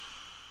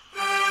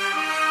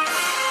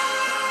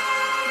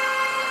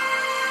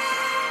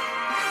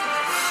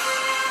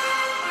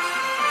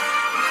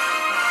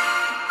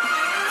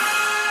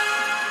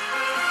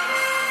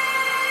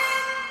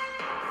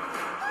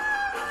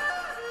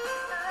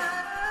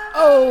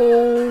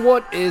Oh,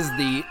 what is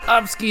the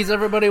upskis,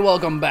 everybody?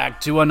 Welcome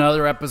back to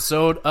another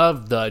episode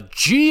of the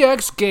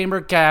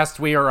GXGamerCast.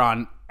 We are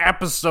on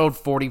episode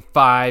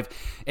 45,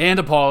 and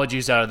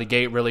apologies out of the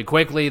gate really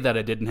quickly that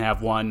I didn't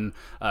have one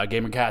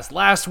GamerCast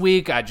last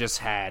week. I just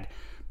had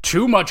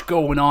too much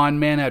going on,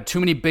 man. I had too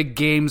many big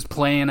games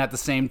playing at the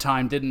same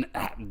time.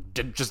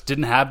 Just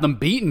didn't have them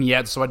beaten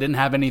yet, so I didn't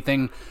have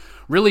anything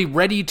really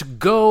ready to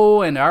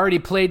go, and I already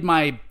played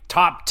my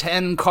top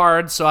 10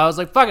 cards, so I was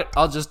like, fuck it,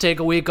 I'll just take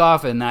a week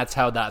off, and that's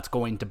how that's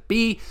going to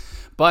be.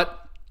 But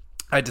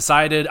I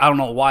decided, I don't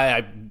know why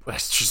I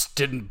just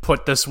didn't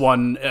put this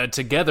one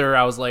together.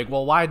 I was like,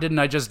 well, why didn't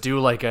I just do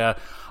like a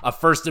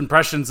first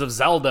impressions of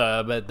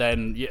Zelda? But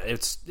then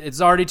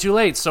it's already too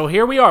late. So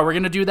here we are. We're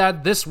going to do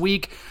that this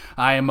week.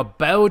 I am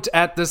about,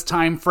 at this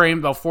time frame,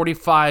 about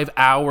 45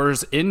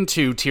 hours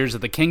into Tears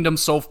of the Kingdom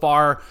so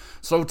far.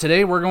 So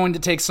today we're going to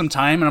take some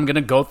time and I'm going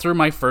to go through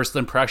my first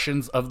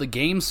impressions of the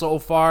game so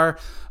far.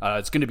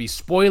 It's going to be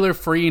spoiler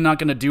free, not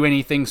going to do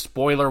anything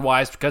spoiler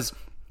wise because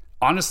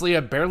honestly, I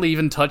barely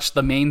even touched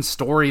the main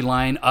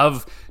storyline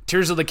of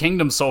Tears of the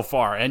Kingdom so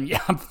far. And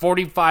yeah, I'm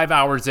 45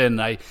 hours in.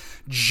 I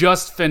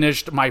just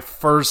finished my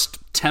first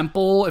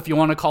temple, if you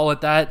want to call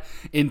it that,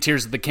 in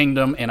Tears of the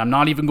Kingdom. And I'm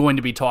not even going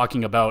to be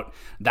talking about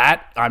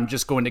that. I'm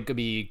just going to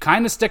be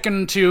kind of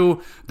sticking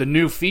to the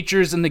new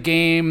features in the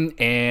game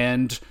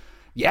and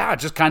yeah,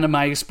 just kind of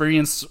my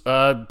experience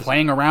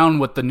playing around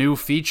with the new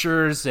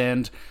features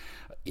and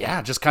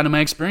yeah, just kind of my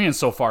experience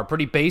so far.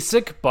 Pretty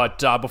basic,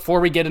 but before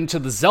we get into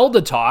the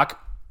Zelda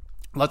talk,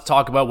 let's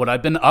talk about what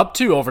I've been up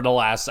to over the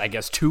last, I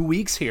guess, 2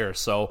 weeks here.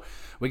 So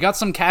we got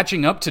some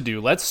catching up to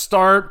do. Let's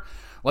start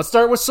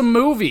with some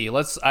movie.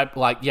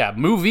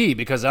 Movie,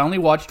 because I only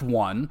watched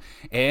one,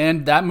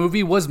 and that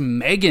movie was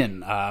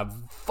Megan.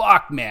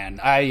 Fuck, man.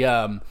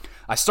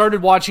 I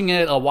started watching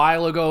it a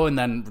while ago, and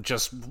then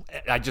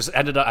I just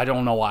ended up, I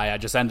don't know why, I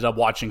just ended up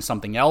watching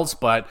something else,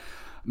 but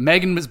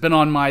Megan has been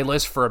on my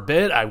list for a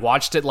bit. I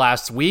watched it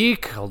last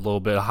week, a little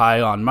bit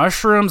high on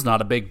mushrooms,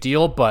 not a big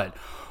deal, but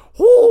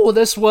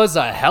this was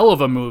a hell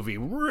of a movie.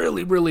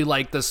 Really, really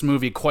liked this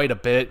movie quite a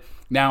bit.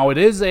 Now, it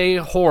is a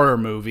horror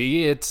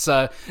movie. It's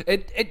now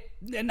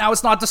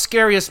it's not the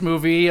scariest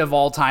movie of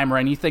all time or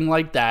anything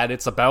like that.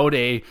 It's about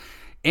a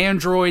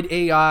android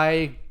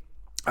AI.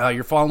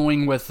 You're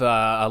following with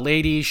a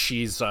lady.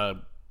 She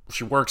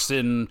works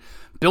in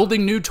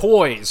building new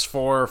toys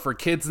for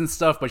kids and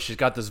stuff, but she's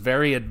got this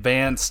very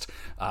advanced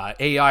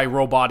AI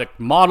robotic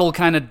model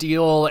kind of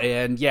deal,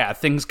 and yeah,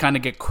 things kind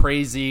of get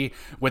crazy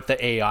with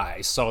the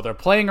AI. So they're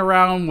playing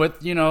around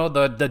with,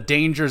 the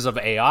dangers of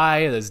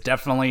AI. There's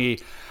definitely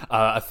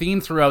a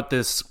theme throughout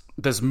this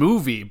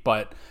movie,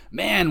 but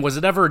man, was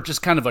it ever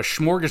just kind of a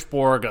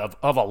smorgasbord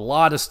of a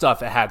lot of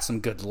stuff. It had some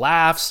good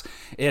laughs.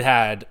 It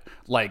had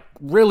like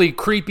really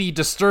creepy,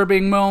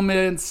 disturbing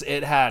moments.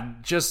 It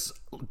had just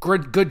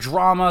good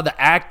drama. The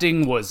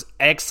acting was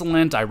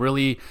excellent. I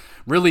really,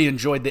 really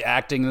enjoyed the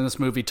acting in this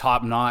movie.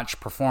 Top notch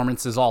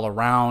performances all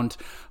around.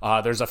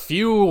 There's a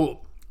few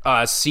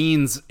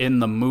scenes in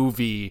the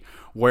movie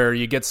where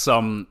you get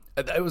some.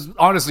 It was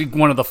honestly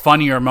one of the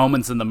funnier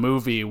moments in the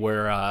movie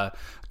where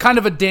kind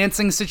of a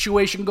dancing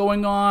situation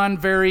going on.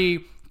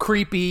 Very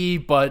creepy,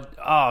 but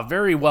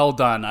very well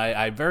done.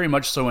 I very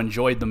much so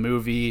enjoyed the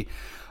movie.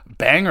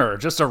 Banger,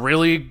 just a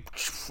really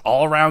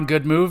all-around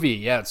good movie.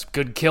 Yeah, it's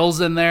good kills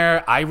in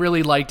there. I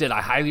really liked it.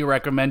 I highly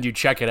recommend you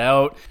check it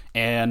out.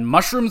 And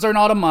mushrooms are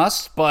not a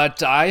must,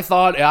 but I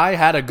thought I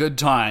had a good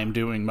time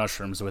doing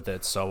mushrooms with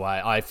it, so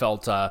I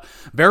felt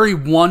very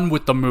one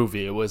with the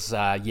movie. It was,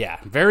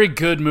 very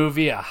good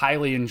movie. I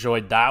highly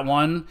enjoyed that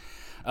one.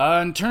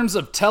 In terms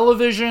of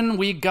television,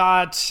 we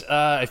got,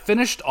 I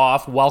finished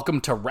off Welcome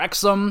to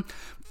Wrexham.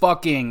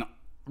 Fucking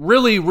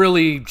really,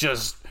 really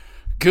just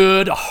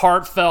good,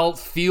 heartfelt,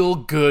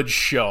 feel-good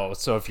show.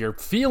 So if you're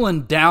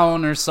feeling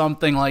down or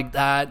something like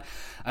that,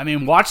 I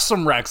mean, watch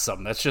some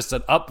Wrexham. That's just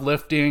an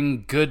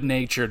uplifting,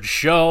 good-natured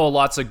show,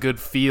 lots of good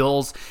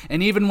feels,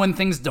 and even when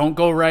things don't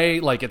go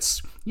right, like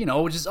it's,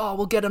 just,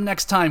 we'll get them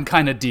next time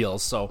kind of deal.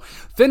 So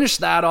finish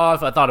that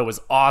off. I thought it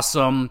was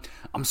awesome.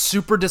 I'm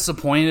super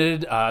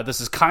disappointed. This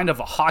is kind of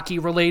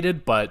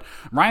hockey-related, but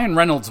Ryan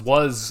Reynolds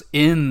was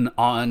in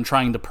on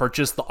trying to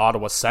purchase the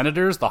Ottawa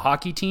Senators, the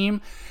hockey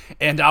team,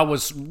 and I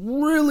was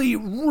really,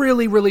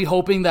 really, really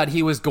hoping that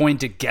he was going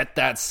to get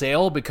that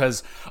sale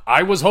because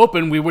I was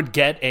hoping we would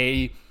get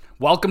a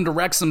Welcome to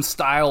Wrexham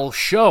style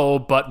show,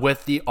 but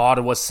with the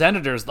Ottawa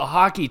Senators, the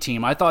hockey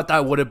team. I thought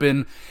that would have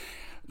been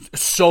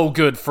so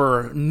good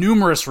for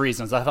numerous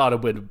reasons. I thought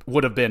it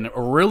would have been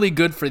really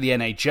good for the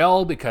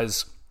NHL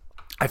because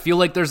I feel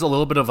like there's a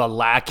little bit of a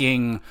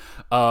lacking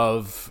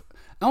of,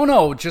 I don't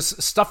know,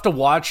 just stuff to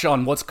watch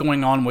on what's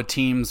going on with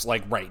teams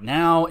like right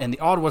now. And the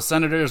Ottawa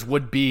Senators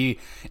would be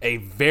a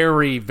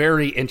very,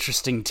 very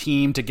interesting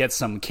team to get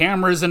some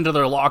cameras into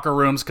their locker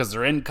rooms because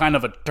they're in kind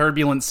of a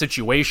turbulent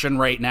situation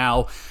right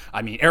now.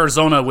 I mean,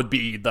 Arizona would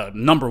be the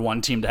number one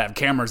team to have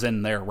cameras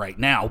in there right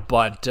now.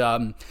 But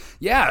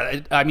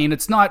I mean,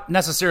 it's not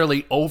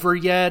necessarily over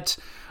yet.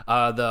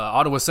 the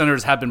Ottawa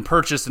Senators have been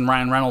purchased, and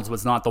Ryan Reynolds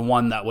was not the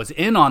one that was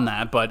in on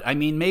that. But I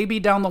mean, maybe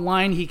down the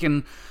line he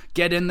can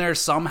get in there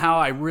somehow.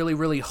 I really,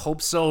 really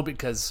hope so,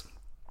 because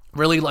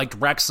really liked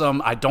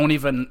Wrexham.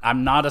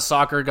 I'm not a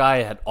soccer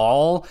guy at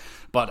all,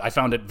 but I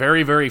found it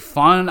very, very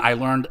fun. I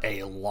learned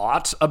a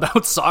lot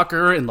about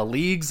soccer and the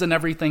leagues and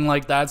everything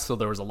like that, so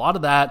there was a lot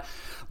of that.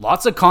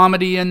 Lots of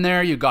comedy in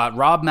there. You got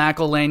Rob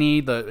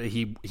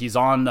McElhenney, he's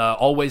on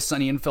Always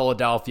Sunny in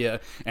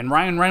Philadelphia, and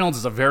Ryan Reynolds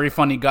is a very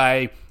funny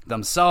guy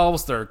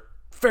themselves. They're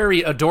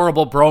very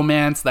adorable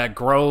bromance that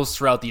grows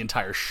throughout the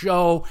entire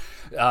show.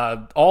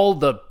 All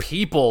the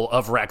people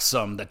of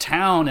Wrexham, the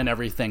town and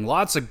everything,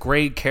 lots of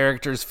great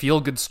characters,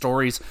 feel-good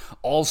stories,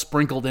 all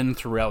sprinkled in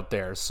throughout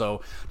there.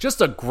 So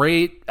just a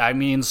great,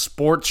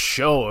 sports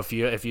show. If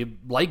you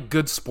like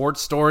good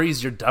sports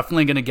stories, you're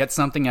definitely going to get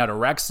something out of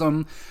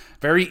Wrexham.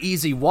 Very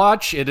easy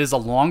watch. It is a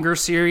longer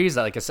series.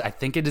 Like I said, I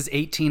think it is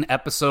 18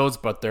 episodes,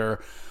 but they're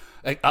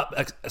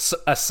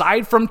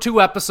aside from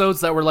 2 episodes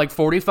that were like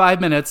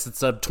 45 minutes,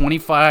 it's a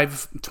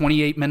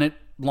 28 minute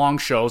long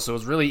show, so it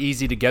was really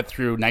easy to get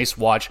through. Nice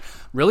watch.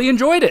 Really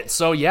enjoyed it.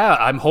 So yeah,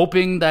 I'm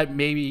hoping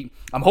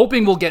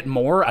we'll get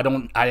more.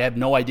 I have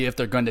no idea if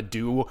they're going to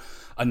do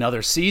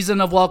another season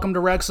of Welcome to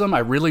Wrexham. I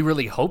really,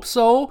 really hope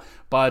so.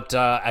 But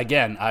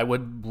again, I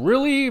would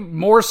really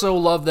more so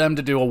love them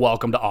to do a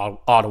Welcome to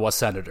Ottawa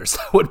Senators.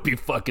 That would be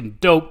fucking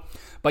dope.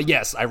 But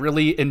yes, I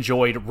really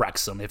enjoyed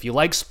Wrexham. If you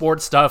like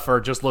sports stuff or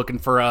just looking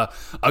for a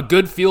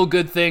good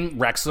feel-good thing,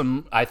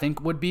 Wrexham, I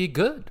think, would be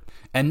good.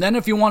 And then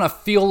if you want to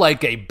feel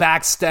like a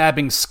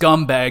backstabbing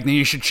scumbag, then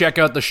you should check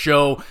out the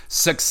show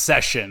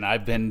Succession.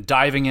 I've been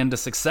diving into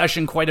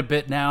Succession quite a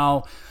bit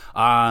now.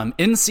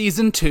 In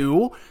season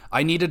 2,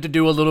 I needed to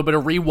do a little bit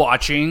of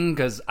rewatching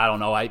because, I don't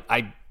know,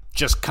 I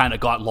just kind of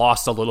got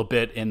lost a little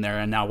bit in there,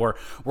 and now we're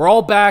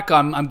all back.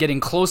 I'm getting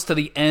close to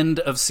the end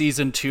of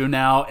season 2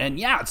 now, and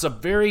yeah,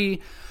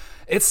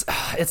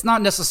 it's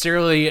not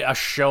necessarily a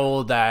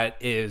show that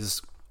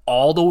is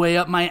all the way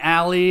up my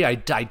alley. I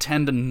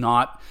tend to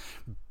not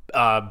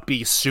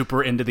be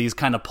super into these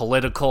kind of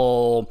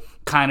political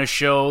kind of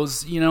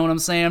shows, you know what I'm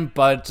saying?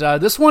 But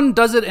this one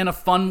does it in a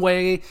fun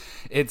way.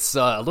 It's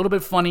a little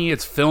bit funny.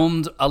 It's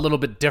filmed a little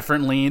bit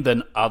differently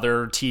than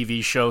other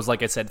TV shows.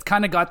 Like I said, it's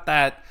kind of got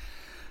that,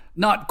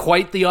 not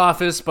quite The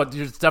Office, but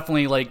there's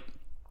definitely like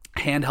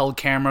handheld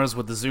cameras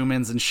with the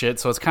zoom-ins and shit,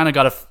 so it's kind of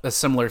got a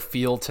similar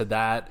feel to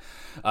that.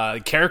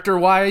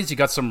 Character-wise, you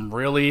got some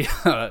really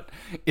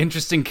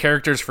interesting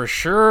characters for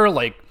sure.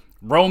 Like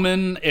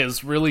Roman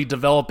is really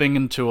developing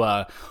into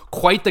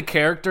quite the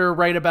character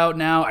right about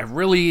now. I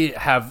really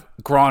have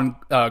grown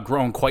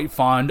quite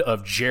fond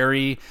of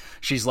Jerry.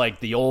 She's like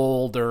the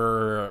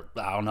older,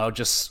 I don't know,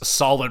 just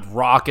solid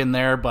rock in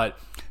there, but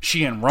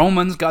she and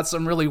Roman's got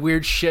some really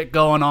weird shit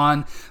going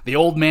on. The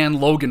old man,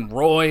 Logan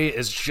Roy,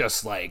 is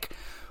just like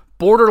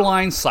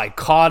borderline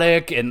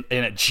psychotic and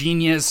a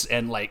genius,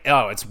 and like,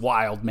 oh, it's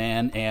wild,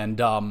 man. And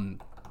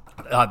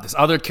this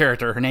other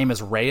character, her name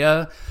is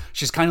Rhea.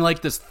 She's kind of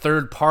like this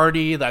third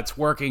party that's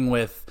working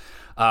with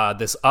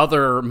this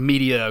other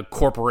media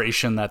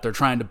corporation that they're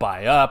trying to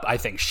buy up. I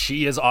think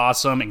she is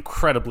awesome,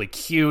 incredibly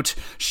cute.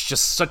 She's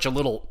just such a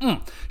little,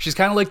 she's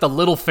kind of like the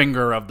little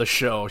finger of the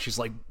show. She's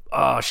like,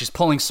 she's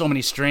pulling so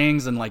many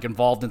strings and like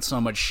involved in so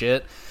much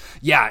shit.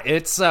 Yeah,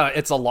 it's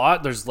a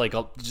lot. There's like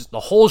just the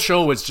whole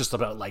show is just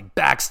about like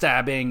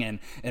backstabbing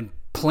and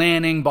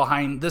planning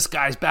behind this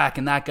guy's back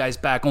and that guy's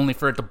back, only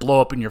for it to blow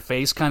up in your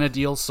face kind of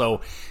deal. So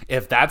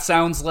if that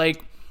sounds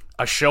like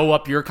a show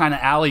up your kind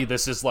of alley,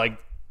 this is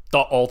like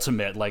the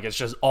ultimate. Like, it's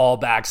just all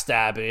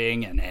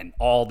backstabbing and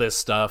all this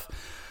stuff.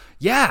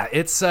 Yeah,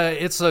 it's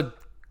a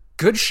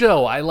good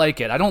show. I like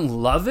it. I don't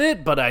love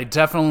it, but I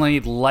definitely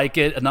like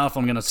it enough.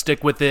 I'm gonna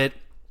stick with it.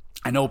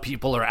 I know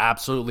people are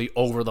absolutely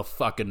over the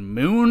fucking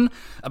moon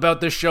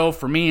about this show.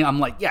 For me, I'm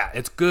like, yeah,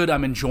 it's good.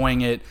 I'm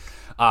enjoying it.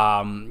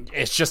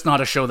 It's just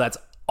not a show that's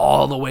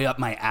all the way up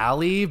my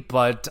alley,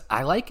 but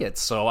I like it.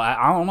 So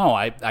I don't know.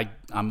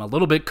 I'm a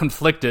little bit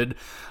conflicted,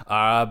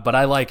 but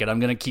I like it. I'm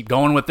going to keep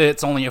going with it.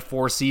 It's only a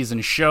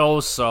 4-season show,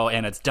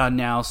 and it's done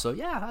now. So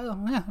yeah,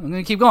 I'm going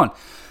to keep going.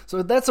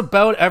 So that's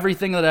about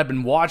everything that I've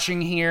been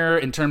watching here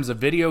in terms of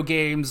video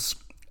games.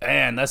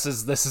 And this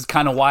is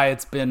kind of why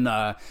it's been,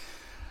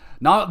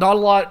 not a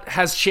lot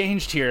has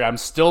changed here. I'm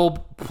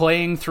still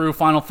playing through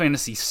Final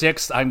Fantasy VI.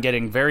 I'm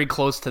getting very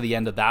close to the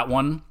end of that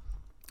one.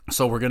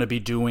 So we're going to be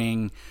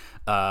doing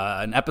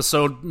an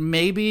episode,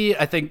 maybe,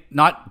 I think,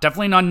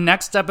 definitely not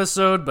next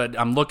episode, but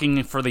I'm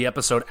looking for the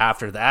episode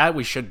after that.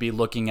 We should be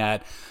looking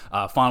at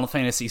Final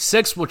Fantasy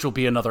VI, which will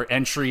be another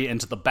entry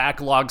into the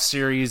backlog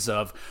series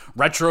of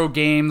retro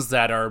games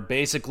that are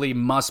basically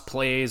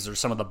must-plays or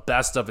some of the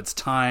best of its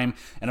time,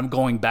 and I'm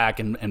going back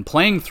and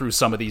playing through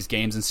some of these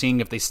games and seeing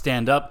if they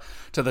stand up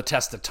to the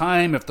test of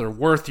time, if they're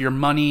worth your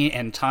money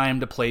and time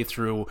to play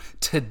through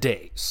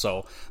today.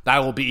 So that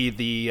will be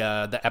the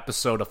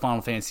episode of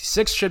Final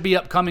Fantasy VI should be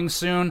upcoming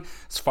soon.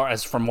 As far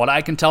as from what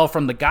I can tell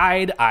from the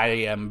guide, I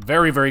am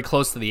very, very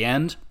close to the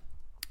end.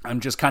 I'm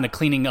just kind of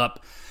cleaning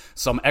up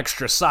some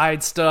extra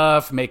side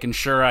stuff, making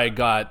sure I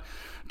got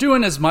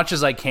doing as much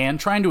as I can,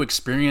 trying to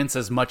experience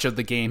as much of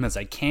the game as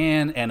I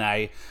can, and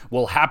I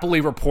will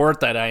happily report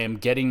that I am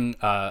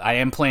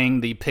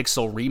playing the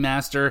Pixel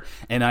Remaster,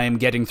 and I am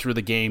getting through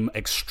the game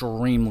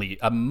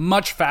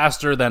much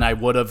faster than I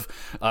would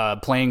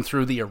have playing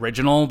through the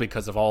original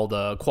because of all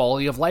the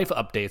quality of life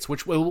updates,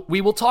 which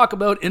we will talk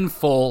about in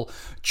full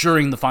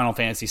during the Final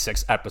Fantasy VI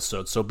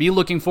episode. So be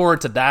looking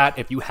forward to that.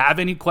 If you have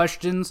any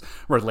questions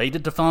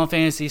related to Final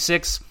Fantasy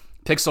VI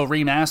Pixel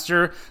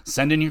Remaster,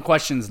 send in your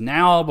questions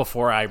now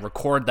before I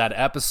record that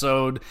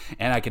episode,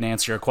 and I can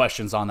answer your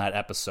questions on that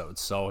episode.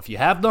 So if you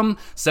have them,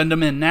 send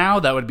them in now.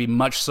 That would be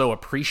much so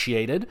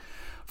appreciated.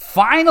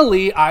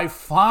 Finally, I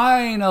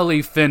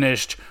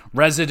finished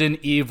Resident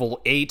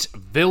Evil 8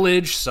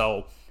 Village,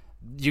 so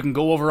you can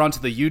go over onto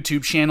the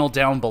YouTube channel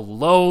down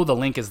below. The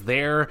link is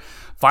there.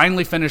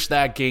 Finally finished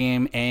that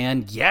game,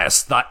 and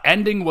yes, the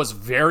ending was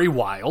very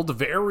wild.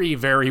 Very,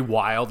 very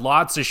wild.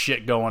 Lots of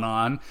shit going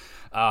on.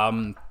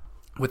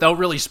 Without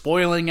really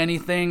spoiling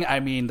anything,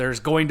 I mean, there's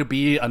going to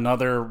be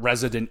another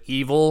Resident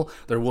Evil.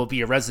 There will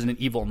be a Resident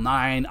Evil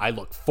 9. I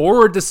look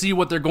forward to see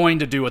what they're going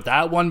to do with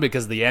that one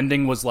because the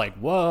ending was like,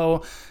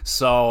 whoa.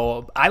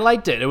 So I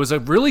liked it. It was a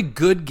really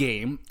good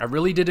game. I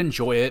really did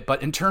enjoy it.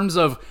 But in terms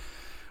of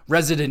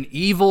Resident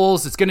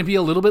Evils, it's going to be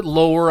a little bit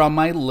lower on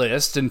my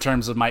list in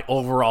terms of my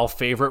overall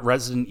favorite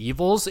Resident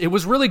Evils. It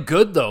was really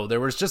good, though.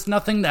 There was just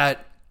nothing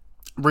that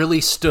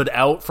really stood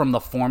out from the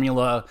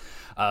formula.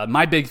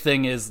 My big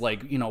thing is,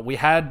 like, you know, we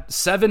had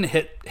 7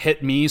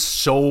 hit me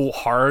so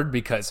hard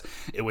because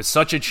it was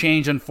such a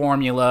change in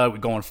formula. We're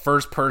going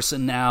first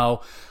person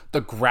now.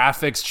 The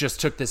graphics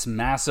just took this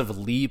massive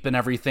leap and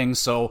everything.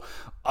 So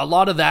a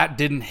lot of that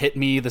didn't hit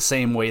me the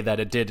same way that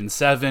it did in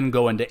 7,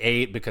 go into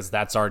 8, because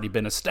that's already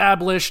been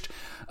established.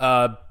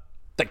 The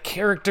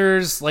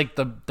characters, like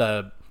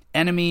the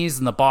enemies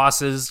and the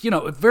bosses, you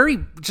know, very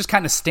just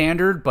kind of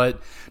standard,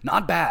 but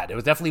not bad. It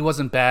definitely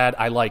wasn't bad.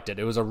 I liked it.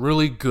 It was a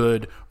really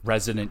good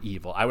Resident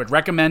Evil. I would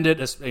recommend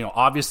it, you know,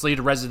 obviously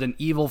to Resident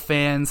Evil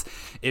fans.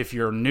 If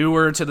you're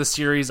newer to the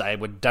series, I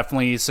would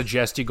definitely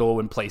suggest you go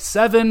and play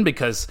 7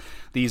 because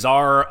these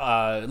are,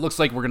 it looks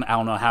like I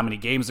don't know how many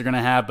games they're going to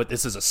have, but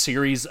this is a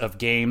series of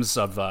games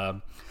of,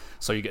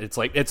 so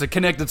it's a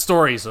connected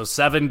story. So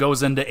 7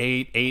 goes into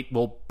 8, 8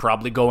 will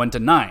probably go into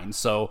 9.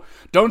 So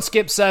don't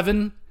skip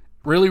 7.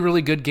 Really,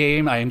 really good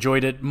game. I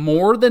enjoyed it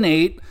more than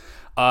 8,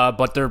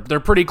 but they're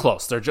pretty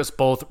close. They're just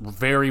both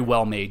very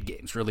well-made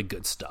games. Really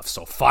good stuff.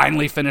 So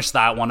finally finished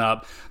that one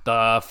up.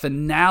 The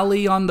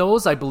finale on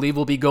those, I believe,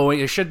 will be going.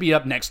 It should be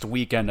up next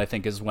weekend, I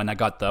think, is when I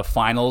got the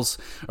finals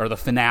or the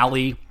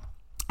finale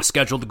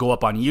scheduled to go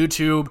up on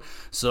YouTube,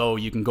 so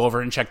you can go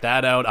over and check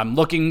that out. I'm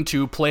looking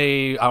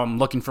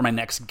for my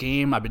next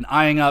game. I've been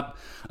eyeing up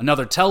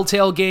another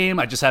Telltale game.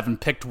 I just haven't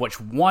picked which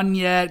one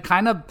yet.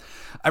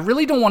 I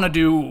really don't want to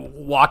do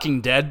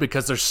Walking Dead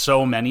because there's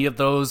so many of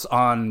those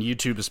on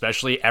YouTube,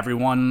 especially.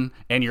 Everyone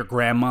and your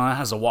grandma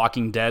has a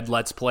Walking Dead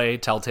Let's Play,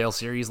 Telltale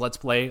series Let's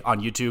Play on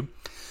YouTube.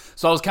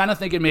 So I was kind of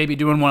thinking maybe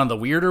doing one of the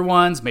weirder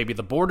ones, maybe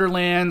the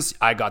Borderlands.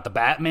 I got the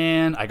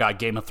Batman. I got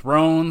Game of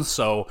Thrones.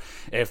 So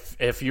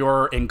if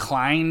you're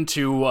inclined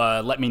to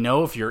let me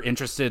know if you're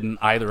interested in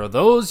either of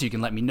those, you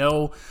can let me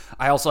know.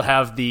 I also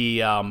have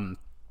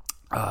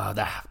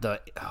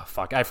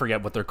I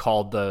forget what they're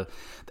called.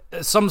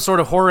 Some sort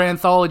of horror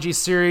anthology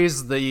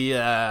series, the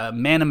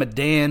Man of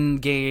Medan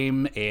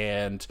game,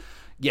 and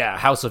yeah,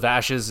 House of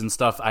Ashes and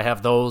stuff. I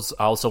have those.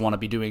 I also want to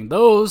be doing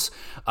those.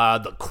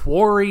 The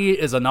Quarry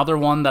is another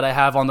one that I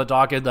have on the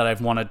docket that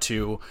I've wanted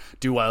to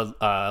do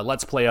a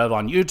Let's Play of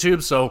on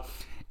YouTube. So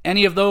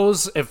any of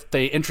those, if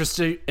they interest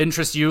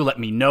you, let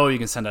me know. You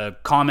can send a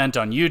comment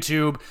on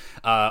YouTube.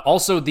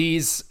 Also,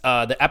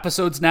 the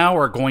episodes now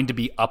are going to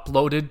be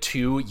uploaded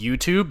to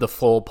YouTube, the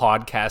full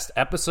podcast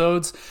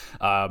episodes.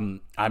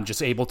 I'm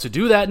just able to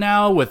do that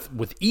now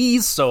with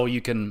ease, so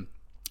you can,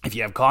 if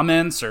you have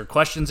comments or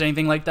questions,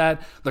 anything like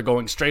that, they're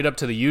going straight up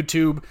to the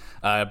YouTube.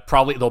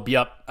 Probably they'll be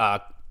up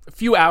a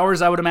few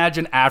hours, I would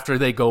imagine, after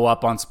they go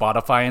up on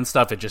Spotify and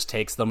stuff. It just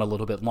takes them a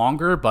little bit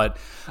longer, but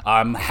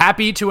I'm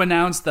happy to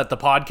announce that the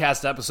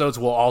podcast episodes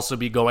will also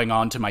be going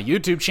on to my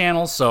YouTube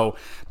channel, so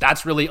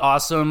that's really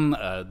awesome.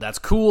 That's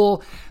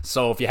cool.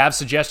 So if you have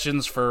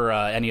suggestions for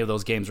any of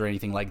those games or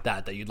anything like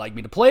that you'd like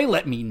me to play,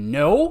 let me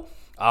know.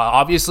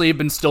 Obviously, I've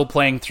been still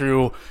playing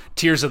through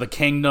Tears of the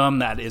Kingdom.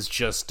 That is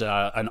just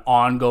an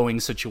ongoing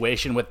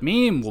situation with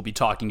me, and we'll be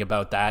talking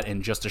about that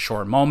in just a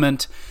short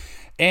moment.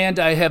 And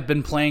I have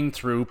been playing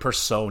through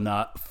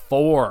Persona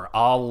 4.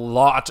 A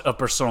lot of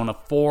Persona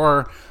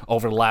 4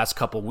 over the last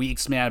couple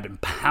weeks, man. I've been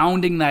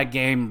pounding that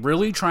game,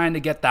 really trying to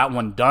get that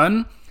one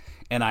done.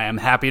 And I am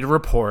happy to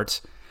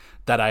report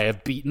that I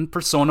have beaten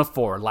Persona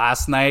 4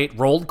 last night.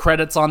 Rolled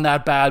credits on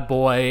that bad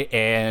boy,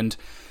 and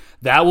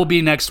that will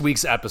be next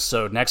week's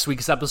episode. Next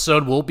week's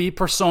episode will be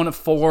Persona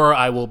 4.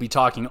 I will be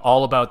talking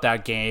all about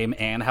that game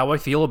and how I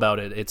feel about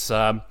it. It's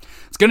going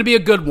to be a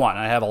good one.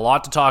 I have a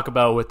lot to talk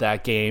about with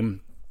that game.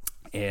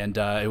 And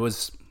it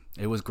was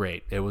It was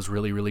great. It was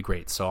really, really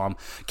great. So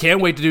can't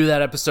wait to do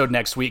that episode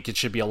next week. It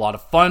should be a lot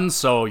of fun.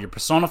 So your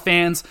Persona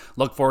fans,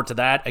 look forward to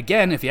that.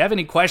 Again, if you have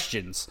any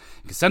questions,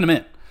 you can send them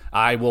in.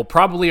 I will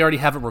probably already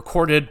have it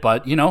recorded,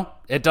 but,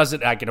 it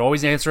doesn't. I can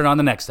always answer it on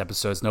the next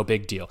episode. It's no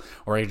big deal.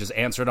 Or I can just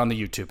answer it on the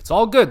YouTube. It's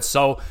all good.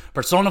 So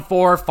Persona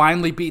 4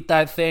 finally beat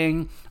that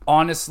thing.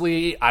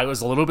 Honestly, I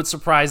was a little bit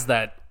surprised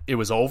that it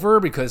was over,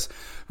 because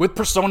with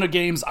Persona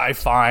games, I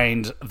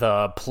find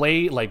the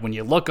play, like when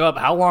you look up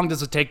how long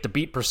does it take to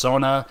beat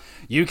Persona,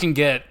 you can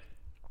get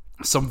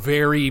some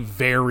very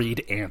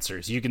varied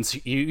answers. You can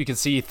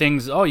see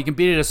things, you can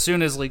beat it as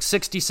soon as like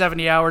 60,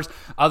 70 hours.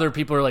 Other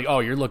people are like,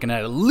 you're looking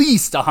at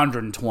least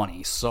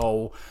 120.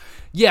 So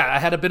yeah, I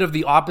had a bit of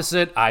the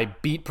opposite. I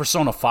beat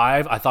Persona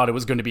 5. I thought it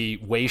was going to be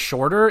way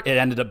shorter. It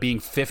ended up being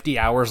 50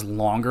 hours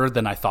longer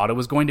than I thought it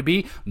was going to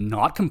be.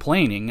 Not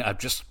complaining. I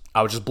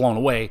was just blown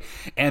away.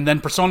 And then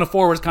Persona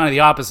 4 was kind of the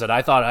opposite.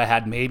 I thought I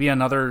had maybe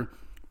another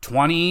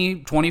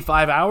 20,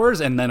 25 hours,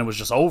 and then it was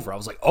just over. I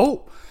was like,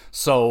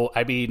 So,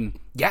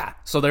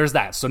 so there's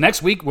that. So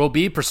next week will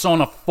be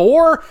Persona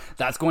 4.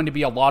 That's going to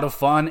be a lot of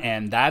fun,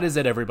 and that is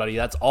it, everybody.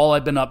 That's all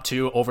I've been up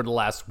to over the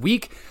last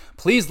week.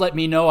 Please let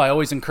me know. I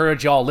always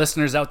encourage y'all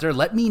listeners out there,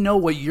 let me know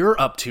what you're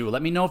up to.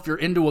 Let me know if you're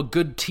into a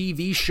good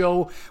TV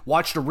show,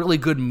 watched a really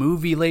good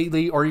movie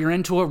lately, or you're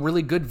into a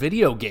really good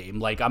video game.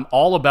 Like, I'm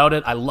all about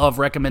it. I love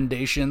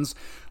recommendations.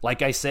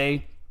 Like I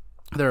say,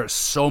 there is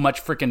so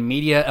much freaking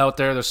media out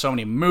there. There's so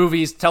many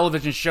movies,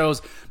 television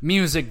shows,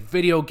 music,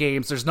 video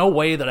games. There's no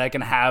way that I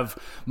can have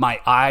my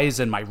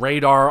eyes and my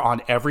radar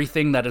on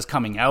everything that is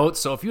coming out.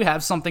 So if you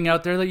have something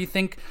out there that you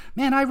think,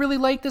 man, I really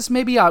like this,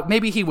 maybe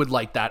he would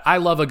like that. I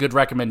love a good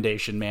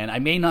recommendation, man. I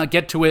may not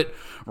get to it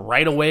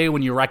right away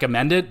when you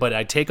recommend it, but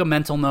I take a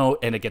mental note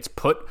and it gets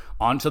put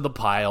onto the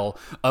pile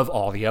of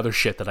all the other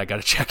shit that I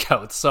gotta check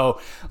out.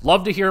 So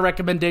love to hear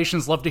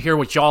recommendations, love to hear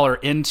what y'all are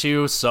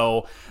into.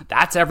 So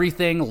that's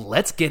everything.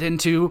 Let's get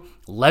into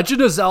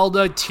Legend of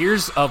Zelda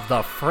Tears of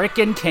the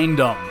Frickin'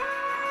 Kingdom.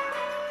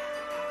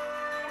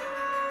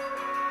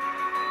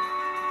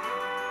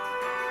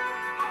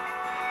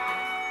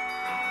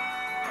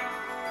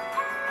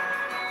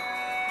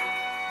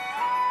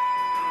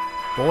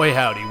 Boy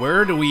howdy,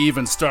 where do we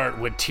even start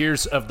with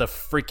Tears of the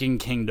Freaking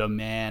Kingdom,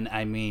 man?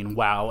 I mean,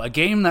 wow. A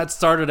game that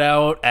started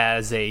out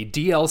as a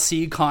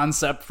DLC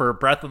concept for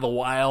Breath of the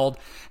Wild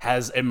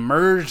has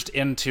emerged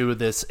into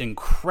this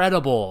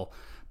incredible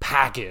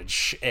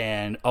package,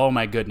 and oh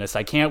my goodness,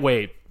 I can't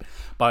wait.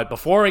 But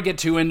before I get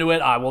too into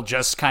it, I will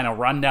just kind of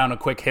run down a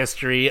quick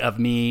history of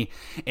me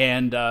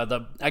and Breath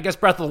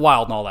of the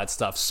Wild and all that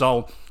stuff.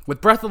 So with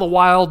Breath of the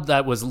Wild,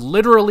 that was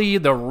literally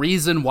the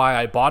reason why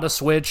I bought a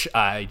Switch.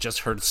 I just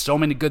heard so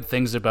many good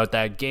things about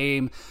that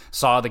game,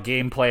 saw the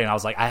gameplay, and I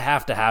was like, I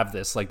have to have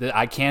this. Like,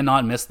 I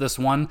cannot miss this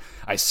one.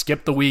 I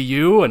skipped the Wii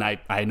U, and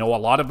I know a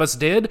lot of us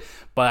did,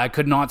 but I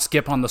could not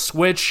skip on the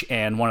Switch,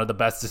 and one of the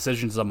best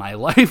decisions of my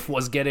life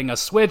was getting a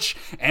Switch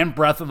and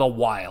Breath of the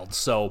Wild.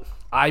 So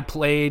I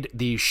played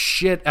the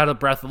shit out of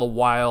Breath of the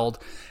Wild,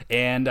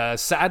 and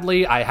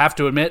sadly, I have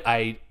to admit,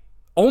 I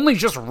only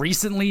just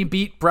recently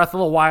beat Breath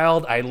of the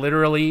Wild. I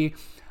literally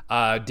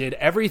did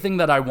everything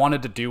that I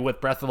wanted to do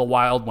with Breath of the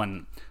Wild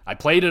when I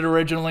played it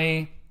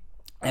originally,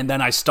 and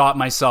then I stopped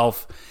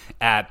myself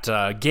at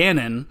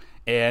Ganon,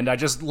 and I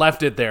just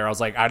left it there. I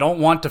was like, I don't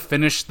want to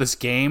finish this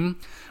game,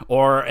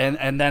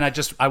 and then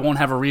I won't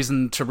have a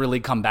reason to really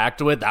come back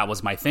to it. That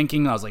was my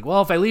thinking. I was like,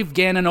 well, if I leave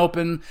Ganon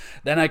open,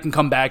 then I can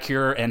come back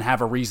here and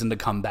have a reason to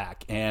come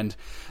back. And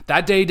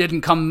that day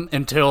didn't come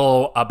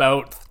until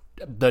about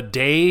the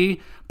day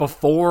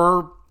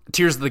before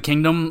Tears of the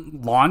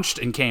Kingdom launched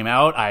and came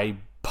out. I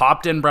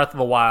popped in Breath of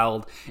the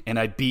Wild and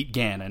I beat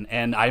Ganon.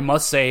 And I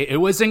must say, it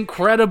was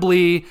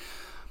incredibly,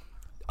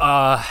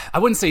 I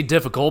wouldn't say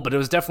difficult, but it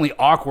was definitely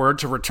awkward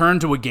to return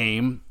to a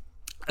game,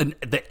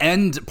 the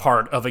end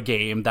part of a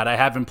game that I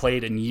haven't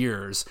played in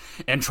years,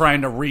 and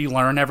trying to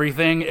relearn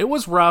everything. It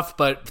was rough,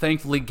 but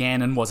thankfully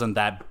Ganon wasn't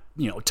that,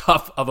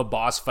 tough of a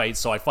boss fight.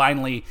 So I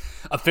finally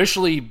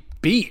officially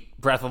beat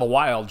Breath of the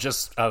Wild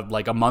just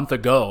like a month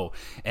ago,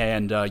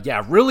 and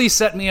really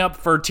set me up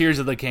for Tears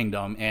of the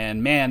Kingdom.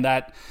 And man,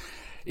 that,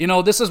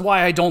 this is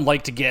why I don't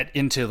like to get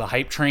into the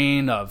hype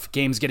train of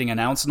games getting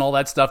announced and all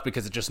that stuff,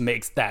 because it just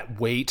makes that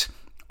wait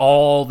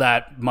all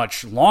that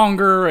much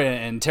longer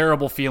and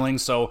terrible feeling.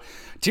 So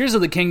Tears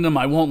of the Kingdom,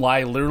 I won't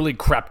lie, literally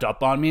crept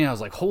up on me. I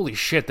was like, holy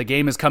shit, the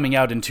game is coming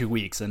out in 2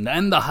 weeks. And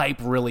then the hype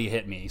really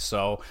hit me.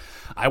 So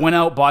I went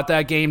out, bought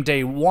that game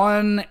day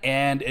one,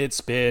 and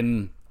it's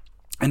been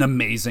an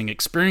amazing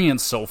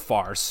experience so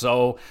far.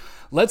 So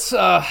let's,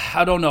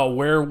 I don't know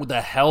where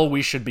the hell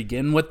we should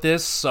begin with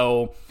this.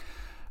 So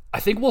I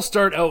think we'll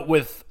start out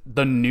with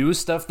the new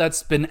stuff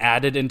that's been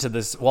added into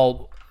this.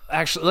 Well,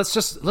 actually,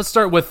 let's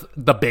start with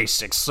the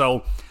basics.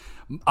 So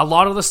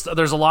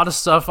there's a lot of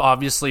stuff,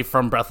 obviously,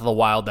 from Breath of the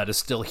Wild that is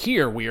still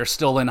here. We are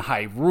still in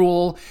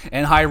Hyrule,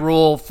 and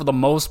Hyrule, for the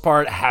most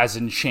part,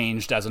 hasn't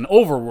changed as an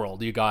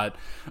overworld. You got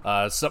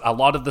a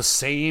lot of the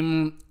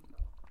same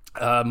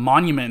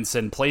monuments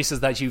and places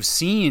that you've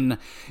seen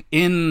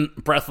in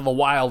Breath of the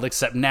Wild,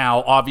 except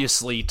now,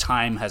 obviously,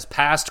 time has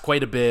passed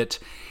quite a bit,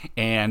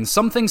 and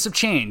some things have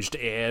changed,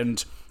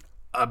 and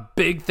a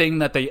big thing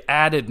that they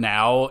added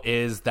now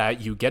is that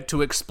you get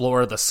to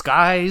explore the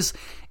skies,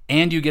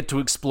 and you get to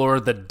explore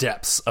the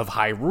depths of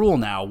Hyrule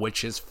now,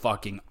 which is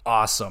fucking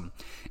awesome.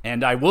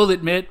 And I will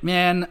admit,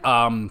 man,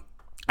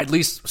 at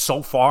least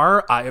so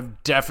far, I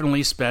have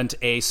definitely spent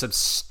a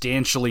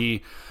substantial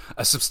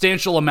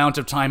amount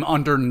of time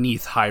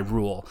underneath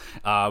Hyrule,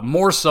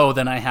 more so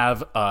than I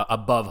have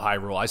above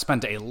Hyrule. I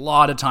spent a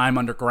lot of time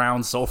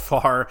underground so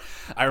far.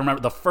 I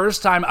remember the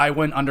first time I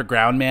went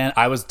underground, man,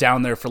 I was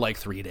down there for like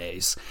 3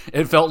 days.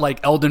 It felt like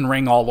Elden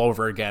Ring all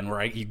over again,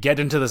 where you get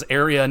into this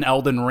area in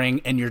Elden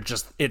Ring and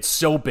it's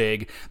so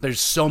big,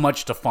 there's so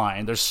much to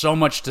find, there's so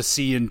much to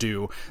see and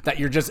do, that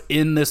you're just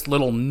in this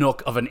little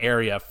nook of an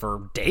area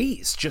for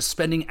days, just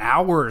spending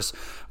hours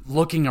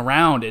looking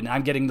around. And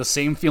I'm getting the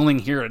same feeling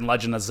here in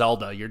Legend of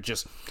Zelda.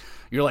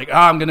 You're like,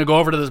 I'm gonna go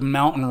over to this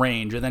mountain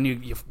range, and then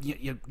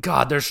you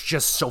God, there's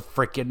just so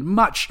freaking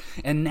much.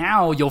 And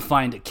now you'll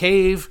find a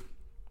cave,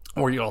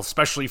 or you'll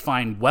especially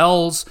find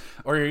wells,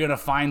 or you're gonna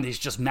find these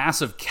just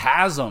massive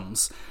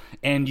chasms,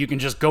 and you can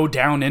just go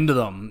down into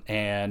them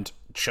and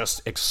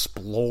just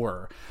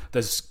explore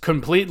this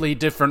completely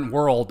different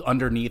world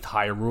underneath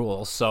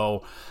Hyrule.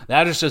 So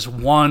that is just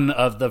one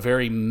of the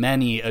very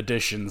many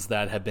additions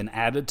that have been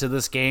added to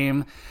this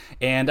game.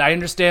 And I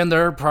understand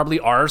there probably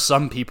are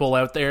some people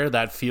out there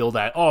that feel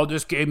that, oh,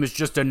 this game is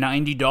just a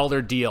 $90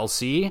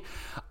 DLC.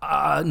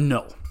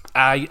 No.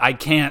 I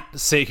can't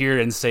sit here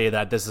and say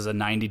that this is a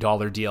 $90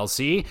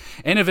 DLC.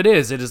 And if it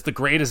is the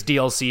greatest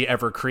DLC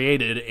ever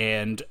created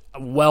and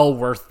well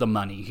worth the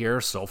money here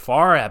so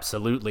far,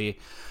 absolutely.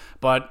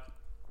 But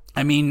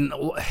I mean,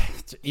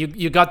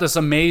 you got this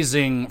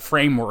amazing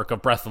framework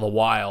of Breath of the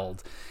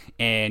Wild,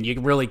 and you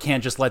really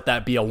can't just let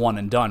that be a one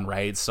and done,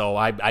 right? So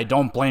I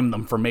don't blame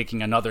them for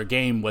making another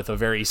game with a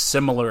very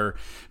similar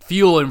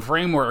feel and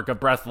framework of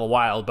Breath of the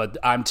Wild, but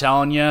I'm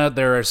telling you,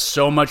 there is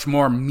so much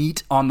more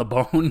meat on the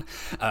bone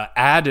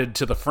added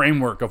to the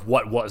framework of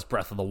what was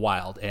Breath of the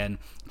Wild. And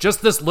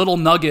just this little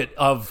nugget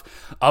of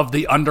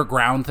the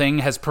underground thing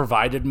has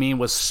provided me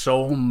with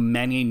so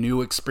many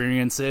new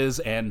experiences,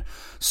 and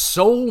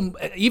so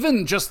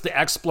even just the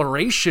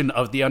exploration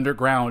of the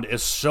underground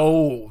is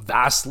so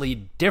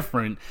vastly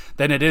different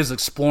than it is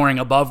exploring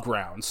above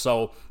ground.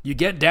 So you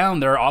get down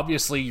there,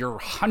 obviously you're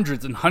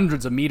hundreds and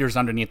hundreds of meters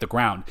underneath the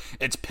ground.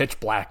 It's pitch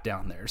black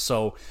down there.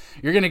 So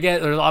you're going to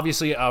there's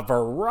obviously a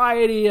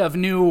variety of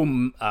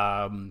new,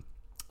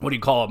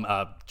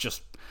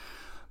 just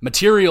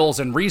materials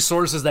and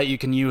resources that you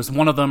can use.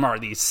 One of them are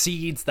these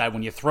seeds that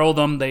when you throw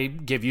them, they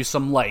give you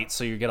some light.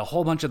 So you get a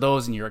whole bunch of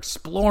those, and you're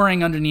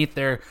exploring underneath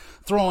there,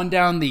 throwing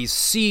down these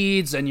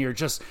seeds, and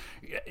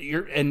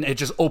and it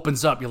just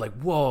opens up. You're like,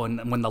 whoa.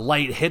 And when the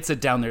light hits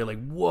it down there, you're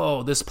like,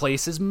 whoa, this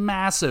place is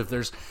massive.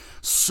 There's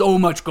so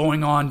much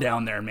going on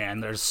down there, man.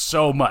 There's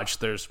so much.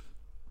 There's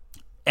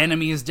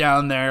enemies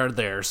down there.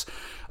 There's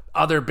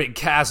other big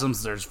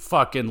chasms. There's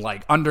fucking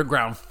like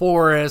underground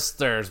forests.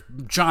 There's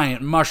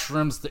giant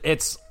mushrooms.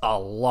 It's a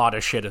lot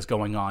of shit is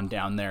going on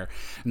down there.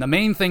 And the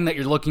main thing that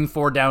you're looking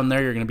for down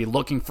there, you're going to be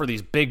looking for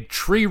these big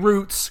tree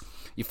roots.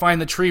 You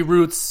find the tree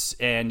roots,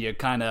 and you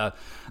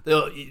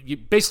you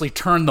basically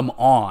turn them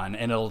on,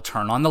 and it'll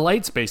turn on the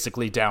lights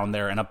basically down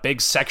there in a big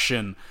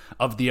section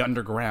of the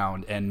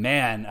underground. And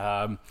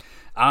man,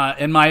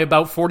 in my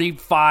about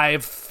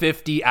 45,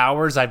 50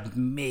 hours, I've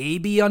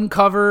maybe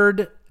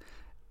uncovered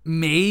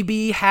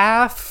maybe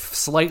half,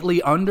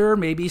 slightly under,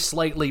 maybe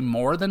slightly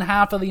more than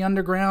half of the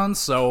underground.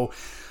 So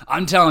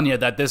I'm telling you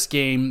that this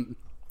game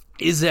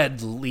is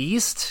at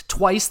least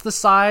twice the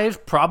size,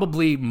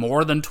 probably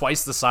more than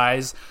twice the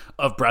size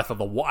of Breath of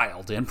the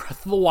Wild. And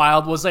Breath of the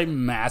Wild was a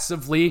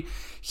massively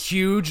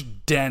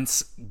huge,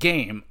 dense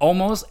game.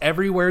 Almost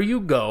everywhere you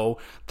go,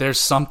 there's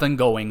something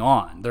going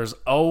on. There's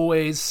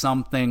always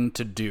something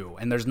to do.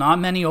 And there's not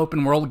many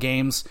open world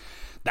games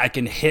that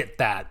can hit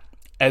that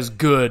as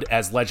good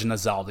as Legend of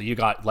Zelda. You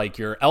got like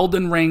your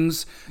Elden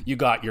Rings, you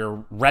got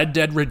your Red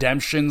Dead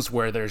Redemptions,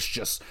 where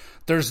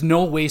there's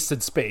no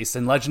wasted space.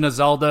 In Legend of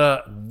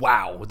Zelda,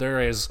 wow,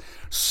 there is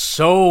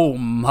so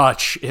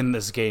much in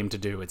this game to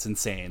do. It's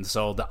insane.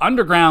 So the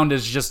underground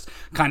is just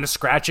kind of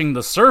scratching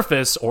the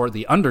surface, or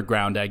the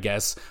underground, I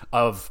guess,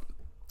 of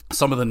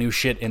some of the new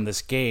shit in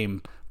this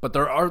game. But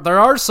there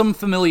are some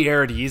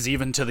familiarities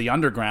even to the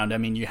underground. I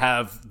mean, you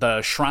have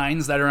the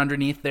shrines that are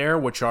underneath there,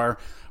 which are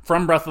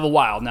from Breath of the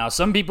Wild. Now,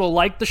 some people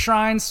like the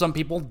shrines, some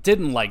people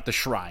didn't like the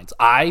shrines.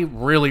 I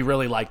really,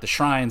 really like the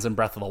shrines in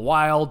Breath of the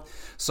Wild.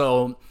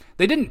 So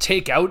they didn't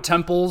take out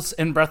temples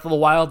in Breath of the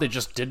Wild, they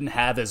just didn't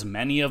have as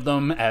many of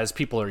them as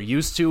people are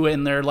used to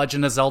in their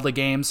Legend of Zelda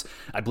games.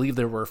 I believe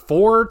there were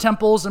 4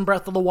 temples in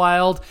Breath of the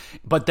Wild,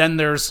 but then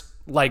there's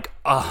like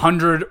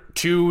 100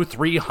 to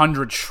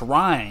 300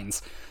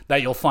 shrines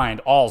that you'll find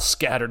all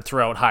scattered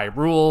throughout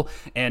Hyrule.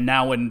 And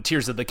now in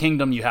Tears of the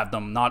Kingdom, you have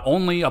them not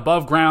only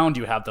above ground,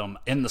 you have them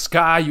in the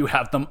sky, you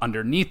have them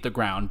underneath the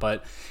ground.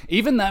 But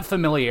even that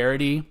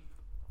familiarity,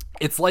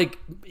 it's like,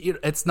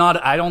 it's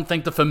not, I don't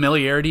think the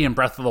familiarity in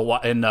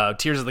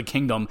Tears of the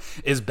Kingdom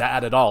is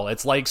bad at all.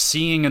 It's like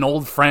seeing an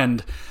old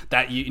friend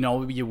that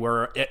you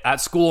were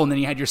at school, and then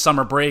you had your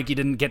summer break, you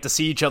didn't get to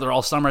see each other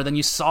all summer, then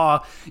you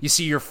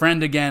see your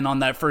friend again on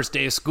that first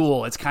day of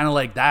school. It's kind of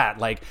like that.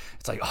 Like,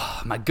 it's like,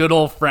 oh, my good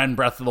old friend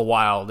Breath of the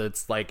Wild.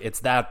 It's like, it's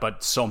that,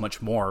 but so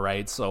much more,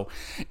 right? So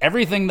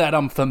everything that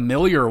I'm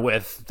familiar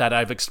with that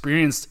I've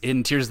experienced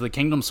in Tears of the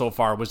Kingdom so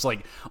far was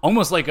like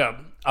almost like a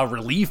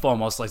relief,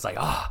 almost like,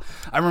 I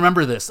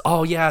remember this.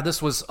 Oh yeah,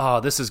 this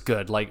is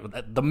good.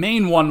 Like, the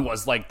main one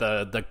was like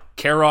the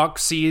Karok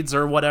seeds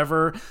or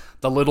whatever,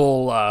 the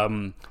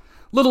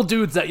little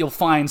dudes that you'll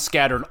find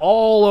scattered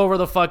all over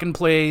the fucking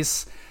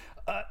place,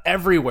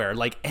 everywhere.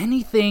 Like,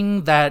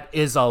 anything that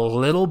is a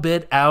little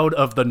bit out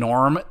of the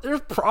norm, there's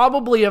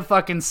probably a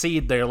fucking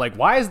seed there. Like,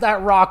 why is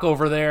that rock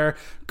over there?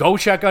 Go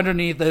check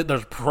underneath it.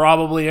 There's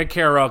probably a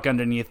Karok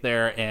underneath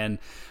there. And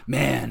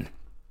man,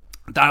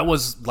 that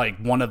was like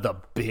one of the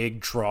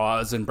big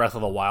draws in Breath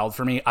of the Wild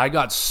for me. I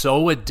got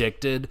so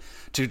addicted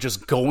to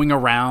just going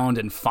around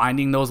and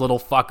finding those little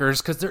fuckers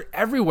because they're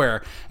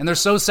everywhere and they're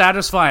so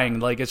satisfying.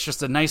 Like, it's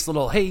just a nice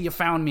little, hey, you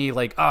found me,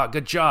 like,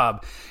 good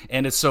job.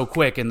 And it's so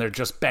quick, and they're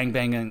just bang,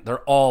 bang, and they're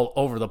all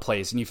over the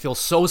place. And you feel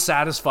so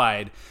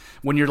satisfied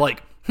when you're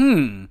like,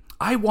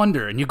 I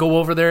wonder. And you go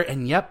over there,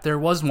 and yep, there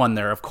was one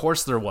there. Of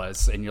course there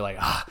was. And you're like,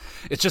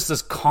 it's just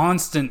this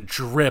constant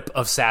drip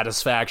of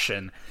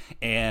satisfaction.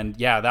 And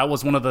yeah, that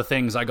was one of the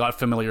things I got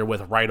familiar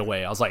with right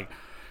away. I was like,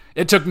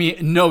 it took me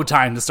no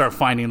time to start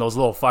finding those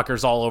little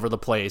fuckers all over the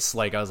place.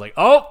 Like, I was like,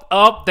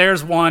 oh,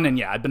 there's one. And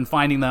yeah, I've been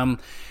finding them.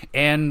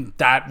 And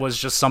that was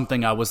just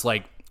something I was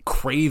like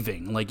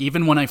craving. Like,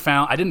 even when I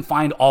didn't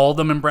find all of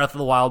them in Breath of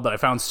the Wild, but I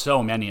found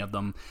so many of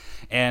them.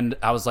 And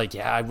I was like,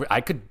 yeah,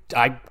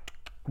 I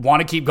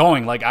want to keep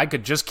going. Like, I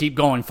could just keep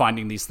going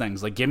finding these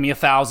things. Like, give me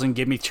 1,000,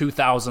 give me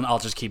 2,000. I'll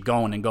just keep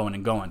going and going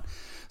and going.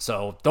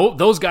 So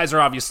those guys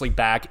are obviously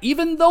back.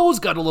 Even those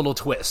got a little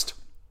twist.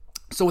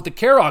 So with the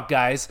Karok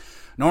guys,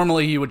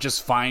 normally you would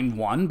just find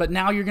one, but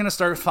now you're going to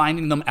start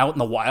finding them out in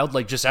the wild,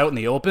 like just out in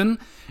the open.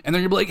 And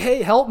they're going to be like,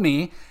 hey, help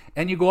me.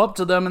 And you go up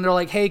to them and they're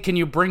like, hey, can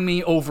you bring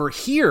me over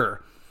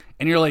here?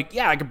 And you're like,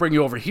 yeah, I can bring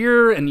you over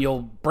here. And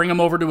you'll bring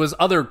him over to his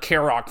other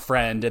Karok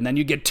friend. And then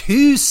you get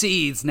 2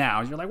 seeds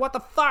now. And you're like, what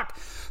the fuck?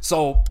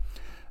 So,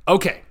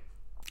 okay,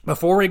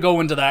 before we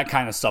go into that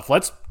kind of stuff,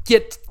 let's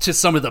get to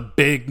some of the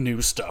big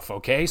new stuff,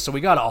 okay? So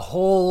we got a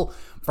whole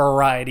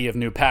variety of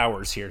new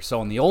powers here.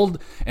 So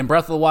in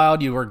Breath of the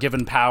Wild, you were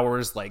given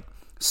powers like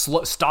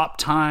stop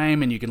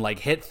time, and you can like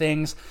hit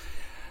things.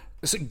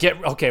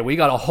 We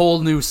got a whole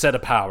new set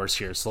of powers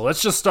here. So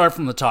let's just start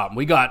from the top.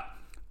 We got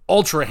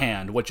Ultra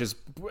Hand, which is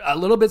a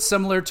little bit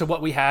similar to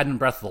what we had in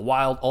Breath of the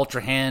Wild.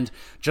 Ultra Hand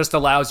just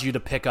allows you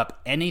to pick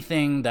up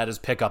anything that is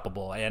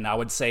pick-upable. And I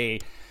would say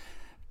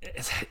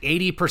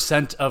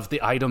 80% of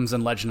the items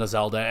in Legend of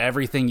Zelda,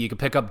 everything, you can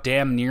pick up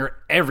damn near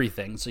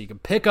everything. So you can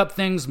pick up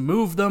things,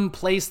 move them,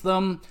 place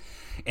them,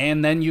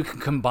 and then you can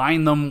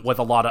combine them with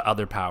a lot of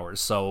other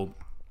powers. So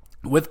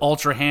with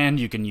Ultra Hand,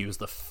 you can use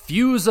the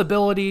fuse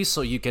ability,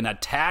 so you can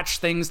attach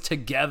things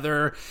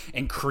together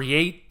and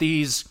create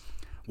these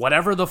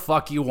whatever the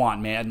fuck you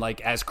want, man. Like,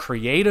 as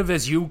creative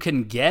as you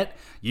can get,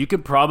 you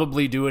could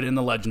probably do it in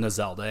The Legend of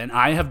Zelda. And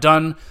I have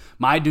done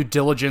my due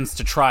diligence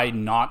to try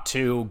not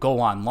to go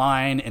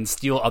online and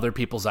steal other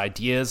people's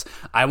ideas.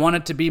 I want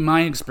it to be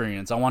my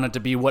experience. I want it to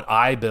be what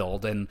I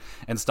build and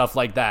stuff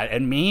like that.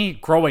 And me,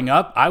 growing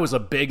up, I was a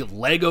big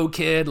Lego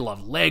kid,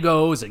 loved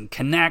Legos and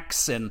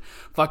Connects and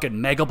fucking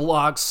Mega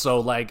Bloks. So,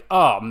 like,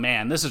 oh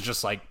man, this is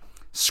just like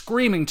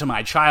screaming to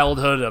my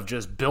childhood of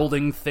just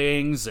building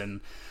things.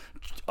 And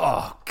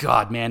oh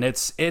god, man,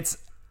 it's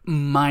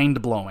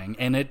mind-blowing.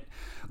 And it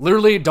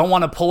literally, don't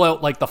want to pull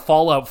out like the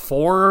Fallout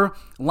 4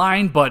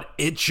 line, but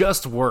it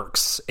just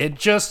works. It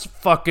just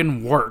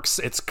fucking works.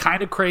 It's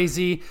kind of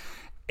crazy.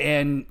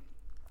 And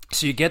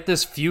so you get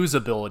this fuse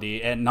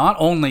ability, and not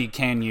only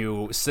can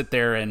you sit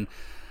there and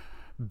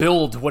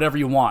build whatever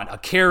you want, a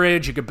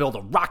carriage, you could build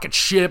a rocket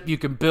ship, you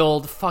could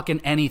build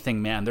fucking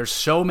anything, man. There's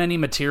so many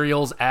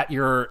materials at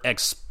your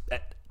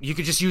you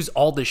could just use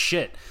all this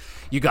shit.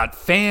 You got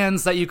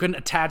fans that you can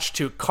attach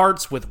to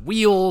carts with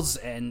wheels,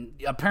 and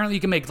apparently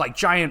you can make like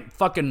giant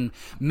fucking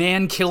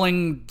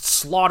man-killing,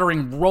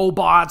 slaughtering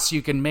robots.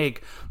 You can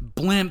make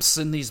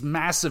blimps and these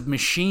massive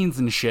machines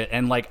and shit.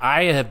 And like,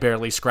 I have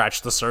barely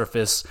scratched the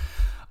surface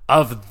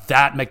of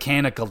that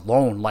mechanic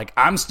alone. Like,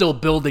 I'm still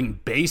building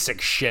basic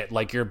shit,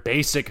 like your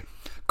basic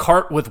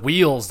cart with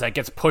wheels that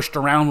gets pushed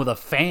around with a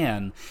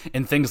fan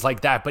and things like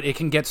that. But it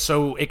can get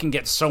so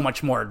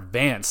much more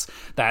advanced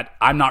that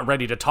I'm not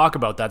ready to talk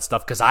about that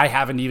stuff because I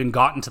haven't even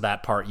gotten to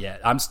that part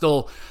yet. I'm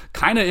still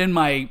kind of in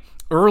my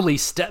early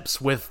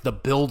steps with the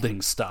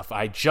building stuff.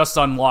 I just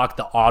unlocked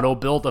the auto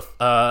build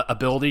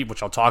ability,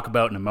 which I'll talk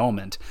about in a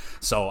moment.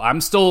 So I'm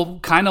still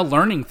kind of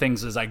learning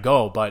things as I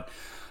go, but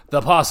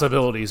the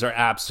possibilities are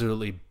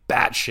absolutely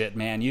batshit,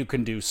 man. You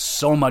can do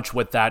so much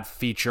with that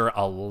feature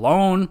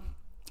alone,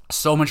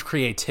 so much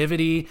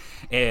creativity.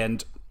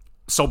 And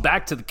so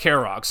back to the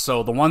Karoks.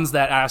 So the ones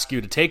that ask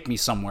you to take me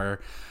somewhere,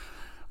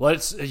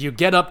 you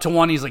get up to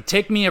one, he's like,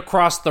 take me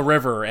across the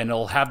river, and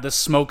it'll have this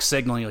smoke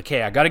signal. You're like,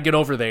 hey, I got to get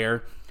over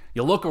there.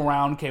 You look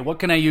around, okay, what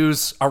can I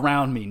use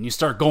around me? And you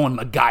start going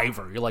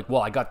MacGyver. You're like,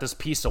 well, I got this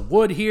piece of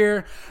wood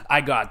here. I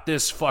got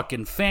this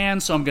fucking fan,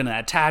 so I'm going to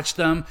attach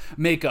them.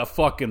 Make a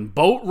fucking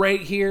boat right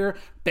here.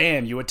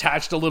 Bam, you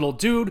attached a little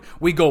dude.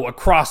 We go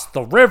across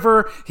the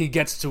river. He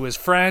gets to his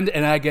friend,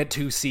 and I get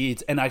 2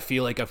 seeds, and I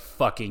feel like a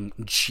fucking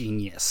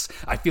genius.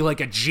 I feel like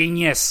a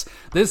genius.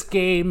 This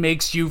game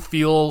makes you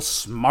feel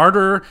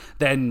smarter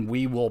than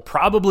we will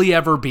probably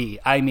ever be.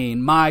 I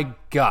mean, my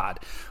God.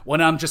 When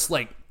I'm just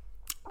like,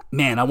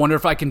 man, I wonder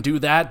if I can do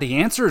that. The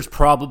answer is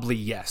probably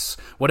yes.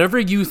 Whatever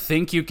you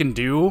think you can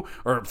do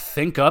or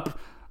think up,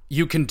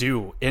 you can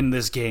do in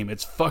this game.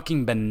 It's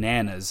fucking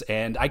bananas.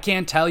 And I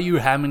can't tell you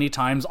how many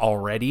times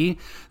already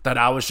that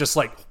I was just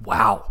like,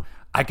 wow,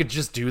 I could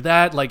just do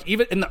that. Like,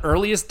 even in the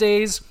earliest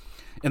days,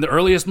 in the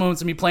earliest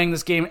moments of me playing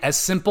this game, as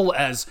simple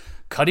as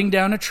cutting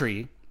down a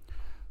tree,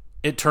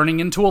 it turning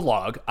into a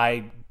log,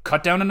 I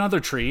cut down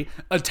another tree,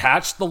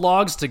 attach the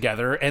logs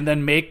together, and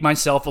then make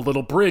myself a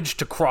little bridge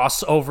to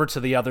cross over to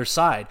the other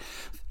side.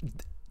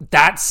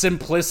 That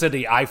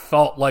simplicity, I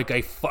felt like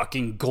a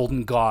fucking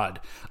golden god.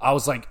 I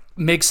was like,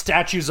 make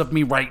statues of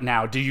me right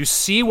now. Do you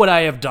see what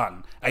I have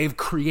done? I have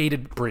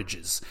created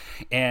bridges.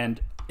 And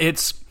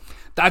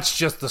that's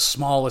just the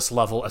smallest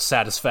level of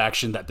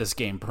satisfaction that this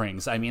game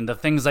brings. I mean, the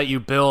things that you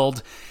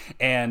build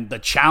and the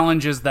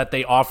challenges that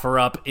they offer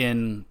up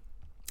in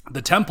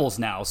the temples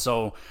now.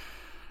 So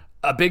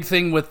a big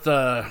thing with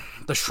the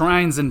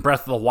shrines in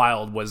Breath of the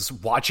Wild was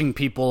watching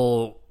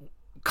people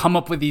come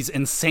up with these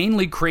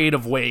insanely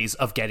creative ways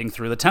of getting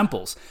through the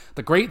temples.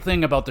 The great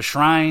thing about the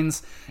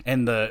shrines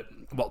and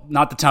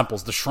not the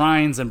temples, the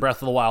shrines in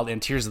Breath of the Wild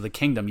and Tears of the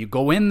Kingdom, you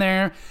go in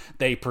there,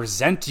 they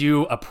present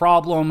you a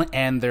problem,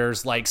 and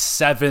there's like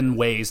 7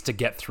 ways to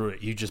get through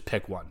it. You just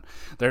pick one.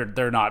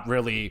 They're not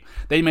really,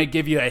 they may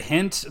give you a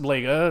hint,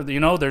 like,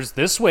 there's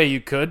this way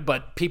you could,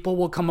 but people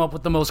will come up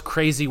with the most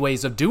crazy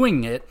ways of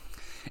doing it.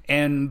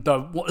 And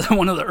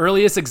one of the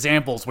earliest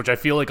examples, which I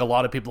feel like a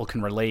lot of people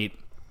can relate,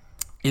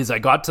 is I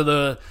got to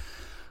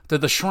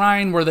the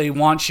shrine where they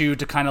want you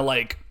to kind of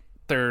like,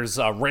 there's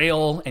a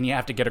rail and you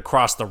have to get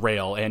across the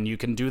rail, and you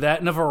can do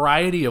that in a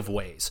variety of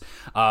ways.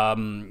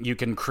 You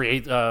can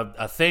create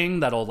a thing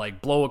that'll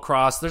like blow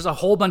across. There's a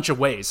whole bunch of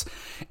ways.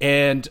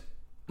 And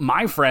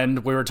my friend,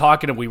 we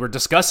were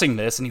discussing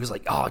this, and he was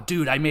like, oh,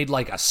 dude, I made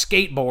like a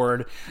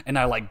skateboard and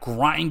I like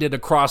grinded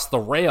across the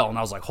rail. And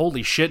I was like,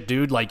 holy shit,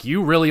 dude, like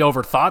you really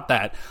overthought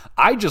that.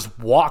 I just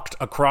walked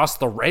across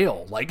the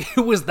rail. Like,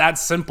 it was that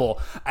simple.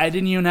 I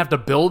didn't even have to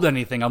build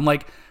anything. I'm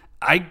like,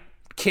 I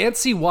can't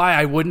see why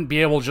I wouldn't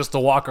be able just to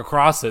walk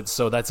across it.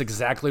 So that's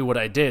exactly what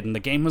I did. And the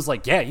game was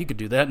like, yeah, you could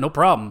do that. No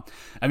problem.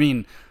 I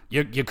mean,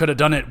 you could have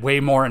done it way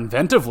more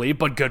inventively,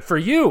 but good for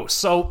you.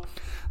 So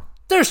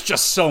there's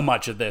just so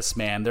much of this,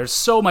 man. There's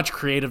so much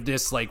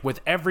creativeness. Like, with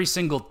every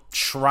single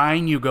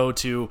shrine you go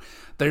to,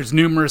 there's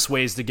numerous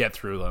ways to get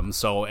through them.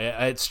 So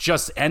it's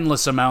just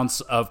endless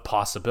amounts of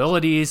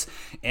possibilities,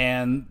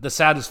 and the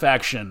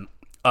satisfaction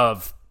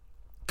of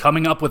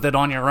coming up with it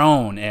on your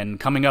own and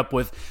coming up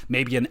with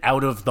maybe an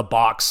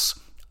out-of-the-box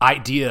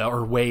idea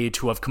or way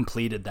to have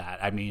completed that.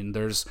 I mean,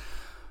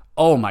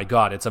 oh my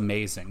God, it's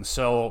amazing.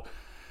 So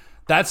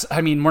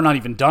we're not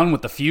even done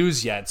with the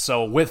fuse yet.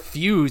 So with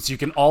fuse, you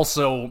can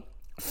also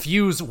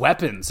fuse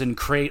weapons and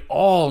create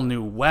all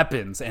new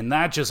weapons, and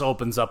that just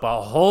opens up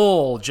a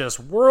whole just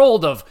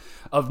world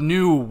of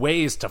new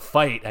ways to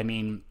fight. I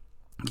mean,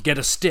 you get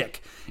a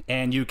stick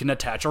and you can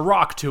attach a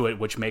rock to it,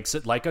 which makes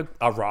it like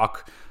a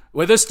rock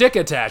with a stick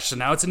attached. So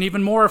now it's an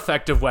even more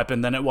effective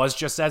weapon than it was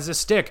just as a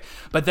stick.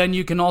 But then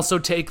you can also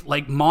take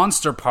like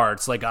monster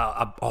parts, like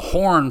a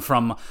horn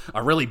from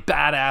a really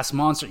badass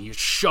monster. You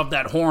shove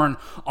that horn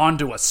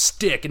onto a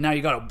stick, and now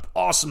you got an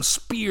awesome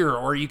spear.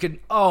 Or you can,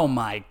 oh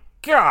my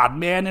God,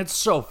 man, it's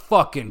so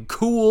fucking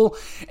cool.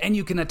 And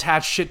you can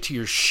attach shit to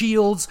your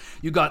shields.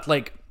 You got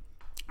like,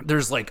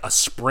 there's like a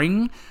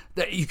spring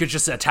that you could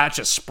just attach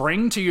a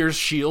spring to your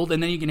shield,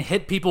 and then you can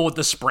hit people with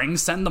the spring,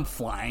 send them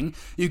flying.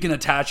 You can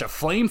attach a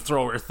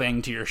flamethrower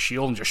thing to your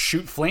shield and just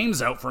shoot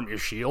flames out from your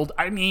shield.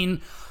 I mean,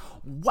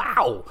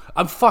 wow,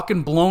 I'm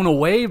fucking blown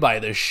away by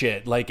this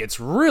shit. Like, it's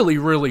really,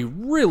 really,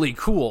 really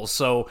cool.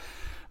 So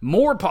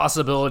more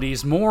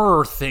possibilities,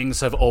 more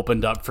things have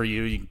opened up for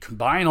you. You can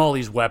combine all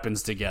these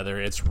weapons together.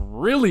 It's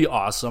really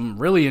awesome.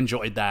 Really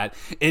enjoyed that.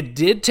 It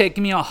did take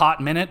me a hot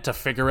minute to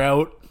figure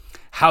out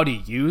how to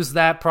use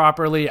that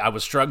properly. I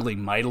was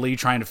struggling mightily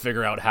trying to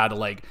figure out how to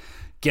like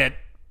get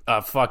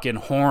a fucking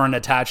horn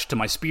attached to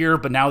my spear,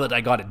 but now that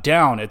I got it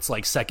down, it's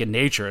like second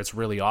nature. It's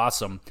really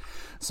awesome.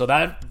 So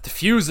that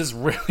fuse is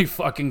really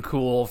fucking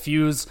cool.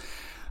 Fuse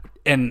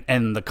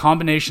and the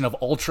combination of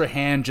Ultra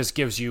Hand just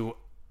gives you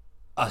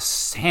a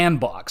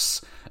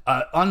sandbox,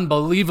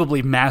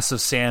 unbelievably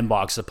massive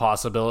sandbox of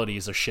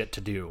possibilities of shit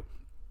to do.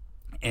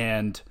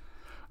 And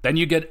then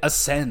you get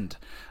Ascend.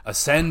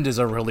 Ascend is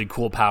a really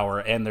cool power,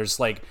 and there's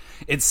like,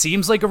 it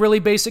seems like a really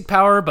basic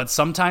power, but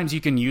sometimes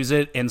you can use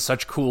it in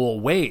such cool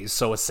ways.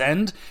 So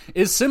Ascend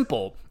is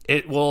simple.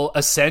 It will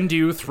ascend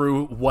you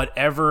through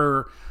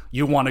whatever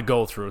you want to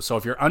go through. So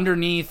if you're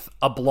underneath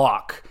a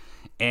block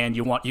and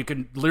you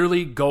can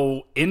literally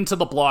go into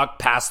the block,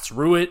 pass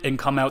through it, and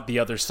come out the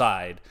other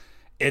side.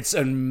 It's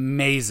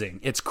amazing.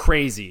 It's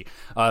crazy.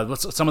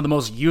 Some of the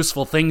most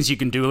useful things you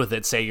can do with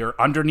it. Say you're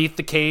underneath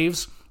the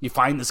caves. You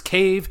find this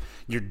cave.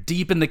 You're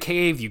deep in the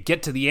cave. You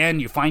get to the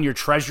end. You find your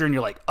treasure. And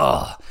you're like,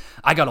 oh,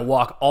 I got to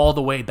walk all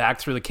the way back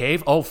through the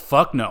cave. Oh,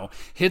 fuck no.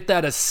 Hit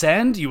that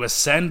ascend. You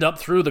ascend up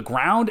through the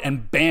ground.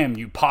 And bam,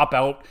 you pop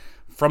out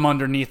from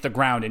underneath the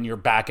ground. And you're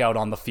back out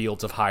on the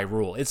fields of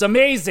Hyrule. It's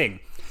amazing.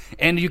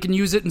 And you can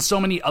use it in so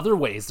many other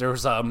ways.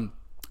 There's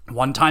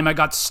one time I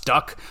got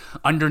stuck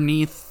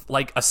underneath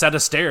like a set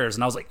of stairs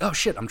and I was like, oh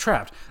shit, I'm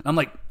trapped. And I'm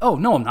like, oh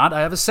no, I'm not.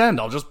 I have Ascend.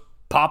 I'll just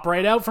pop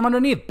right out from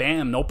underneath.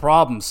 Bam, no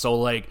problem. So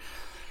like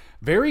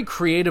very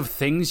creative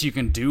things you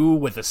can do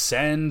with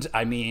Ascend.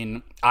 I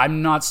mean,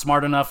 I'm not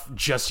smart enough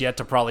just yet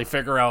to probably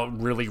figure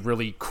out really,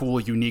 really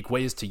cool, unique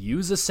ways to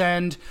use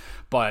Ascend,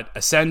 but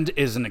Ascend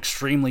is an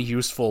extremely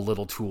useful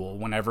little tool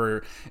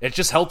whenever it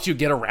just helps you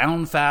get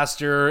around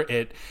faster.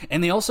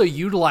 And they also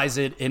utilize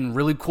it in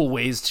really cool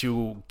ways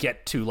to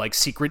get to like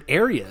secret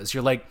areas.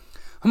 You're like,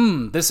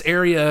 this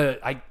area,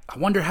 I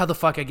wonder how the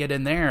fuck I get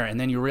in there. And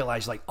then you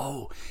realize like,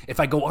 oh, if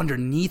I go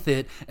underneath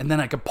it and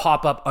then I could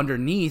pop up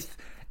underneath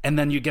and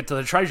then you get to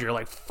the treasure. You're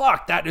like,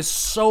 fuck, that is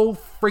so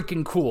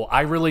freaking cool.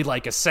 I really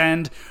like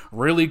Ascend.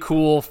 Really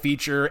cool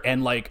feature.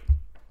 And like,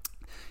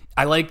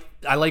 I like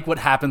what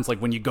happens like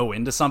when you go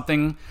into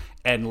something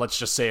and let's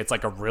just say it's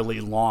like a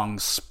really long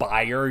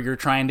spire you're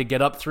trying to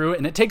get up through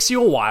and it takes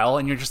you a while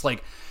and you're just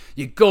like,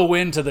 you go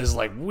into this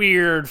like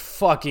weird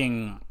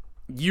fucking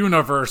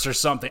universe or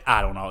something.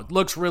 I don't know. It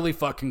looks really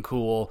fucking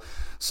cool.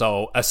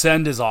 So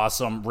Ascend is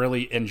awesome.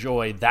 Really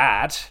enjoy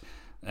that.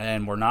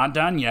 And we're not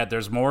done yet.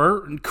 There's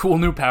more cool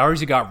new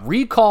powers. You got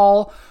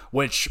Recall,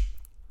 which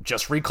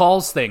just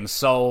recalls things.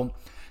 So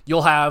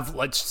you'll have,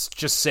 let's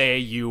just say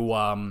you're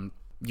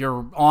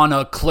on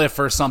a cliff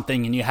or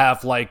something and you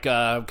have like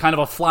kind of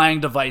a flying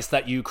device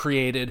that you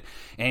created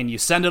and you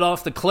send it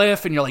off the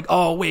cliff and you're like,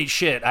 oh wait,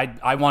 shit,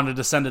 I wanted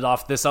to send it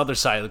off this other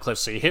side of the cliff.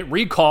 So you hit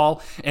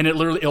recall and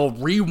it'll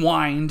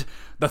rewind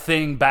the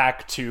thing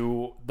back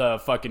to the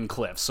fucking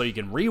cliff. So you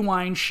can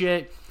rewind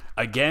shit.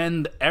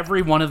 Again,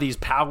 every one of these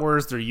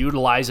powers, they're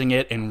utilizing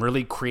it in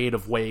really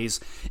creative ways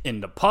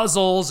into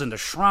puzzles, into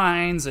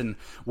shrines, and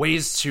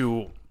ways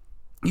to,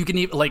 you can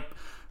even, like,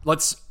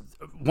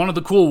 one of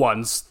the cool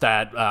ones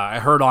that I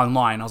heard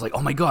online, I was like,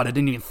 oh my god, I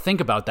didn't even think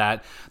about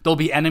that. There'll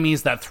be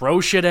enemies that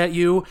throw shit at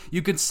you.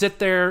 You could sit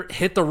there,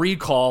 hit the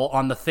recall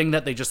on the thing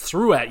that they just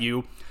threw at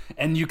you,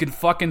 and you can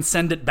fucking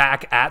send it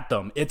back at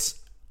them.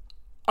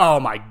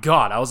 Oh my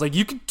god. I was like,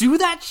 you could do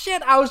that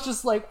shit? I was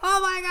just like, oh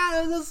my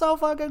god, this is so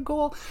fucking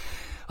cool.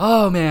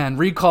 Oh man,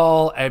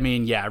 recall, I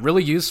mean, yeah,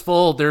 really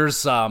useful.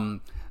 There's a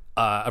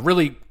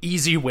really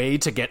easy way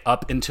to get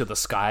up into the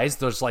skies.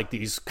 There's like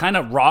these kind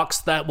of rocks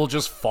that will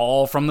just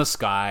fall from the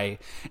sky,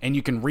 and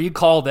you can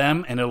recall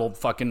them, and it'll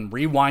fucking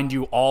rewind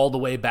you all the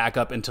way back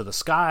up into the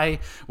sky,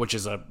 which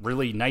is a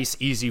really nice,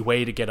 easy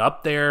way to get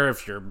up there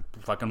if you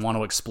fucking want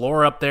to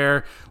explore up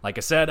there. Like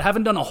I said, I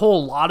haven't done a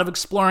whole lot of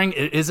exploring.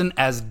 It isn't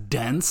as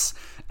dense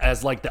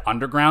as like the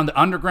underground. The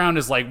underground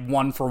is like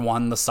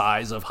 1-for-1 the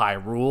size of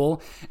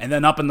Hyrule, and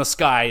then up in the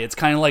sky it's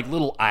kind of like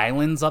little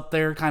islands up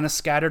there kind of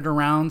scattered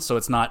around, so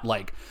it's not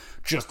like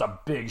just a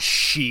big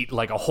sheet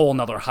like a whole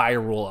nother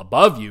Hyrule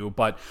above you,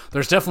 but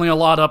there's definitely a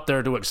lot up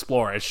there to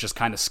explore. It's just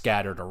kind of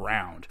scattered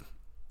around.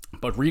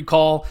 But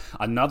recall,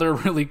 another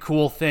really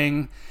cool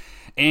thing.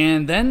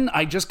 And then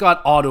I just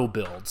got auto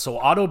build. So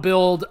auto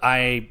build,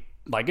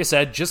 like I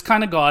said, just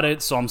kind of got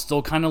it, so I'm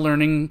still kind of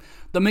learning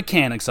the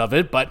mechanics of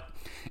it, but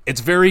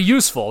it's very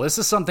useful. This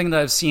is something that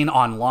I've seen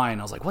online.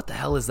 I was like, what the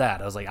hell is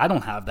that? I was like, I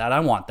don't have that. I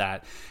want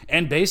that.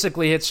 And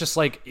basically, it's just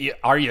like,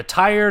 are you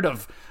tired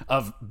of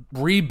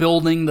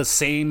rebuilding the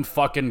same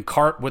fucking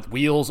cart with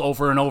wheels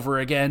over and over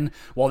again?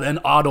 Well, then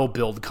auto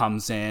build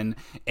comes in,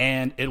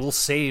 and it will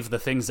save the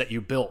things that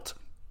you built.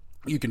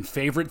 You can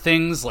favorite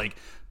things, like,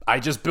 I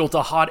just built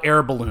a hot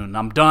air balloon.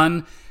 I'm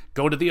done.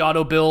 Go to the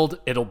auto build.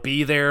 It'll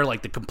be there,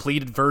 like the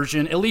completed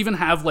version. It'll even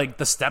have like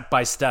the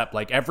step-by-step,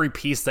 like every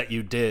piece that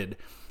you did.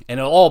 And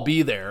it'll all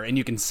be there, and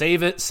you can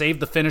save it, save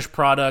the finished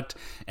product,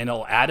 and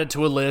it'll add it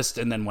to a list,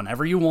 and then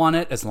whenever you want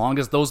it, as long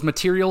as those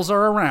materials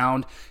are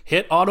around,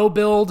 hit auto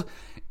build,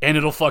 and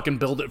it'll fucking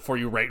build it for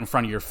you right in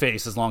front of your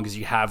face as long as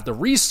you have the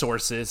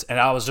resources. And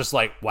I was just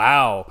like,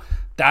 wow,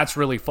 That's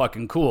really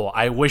fucking cool.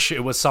 I wish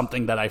it was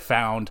something that I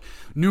found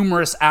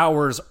numerous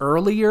hours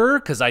earlier,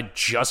 because I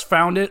just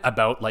found it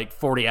about like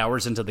 40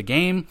 hours into the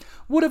game.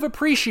 Would have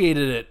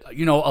appreciated it,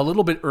 a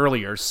little bit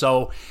earlier.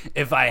 So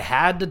if I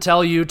had to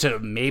tell you to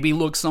maybe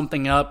look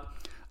something up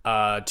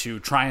to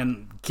try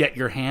and get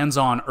your hands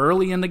on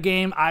early in the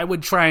game, I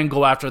would try and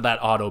go after that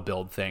auto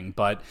build thing.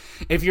 But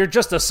if you're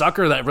just a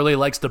sucker that really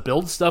likes to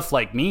build stuff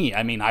like me,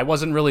 I mean, I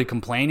wasn't really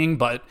complaining,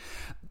 but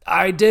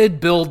I did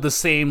build the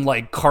same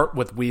like cart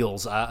with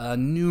wheels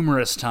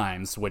numerous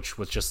times, which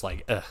was just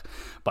like, ugh.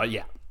 But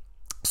yeah.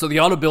 So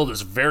the auto build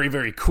is very,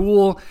 very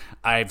cool.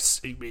 I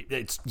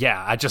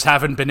just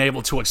haven't been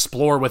able to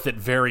explore with it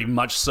very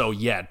much so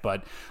yet.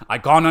 But I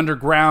gone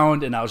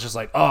underground and I was just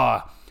like,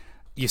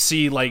 you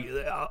see, like,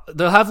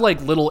 they'll have,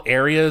 like, little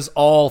areas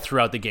all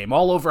throughout the game.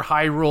 All over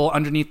Hyrule,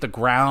 underneath the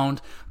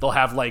ground, they'll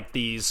have, like,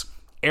 these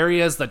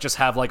areas that just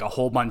have, like, a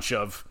whole bunch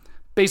of,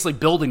 basically,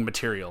 building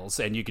materials.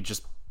 And you could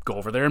just go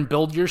over there and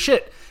build your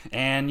shit.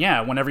 And,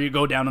 yeah, whenever you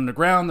go down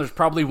underground, there's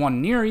probably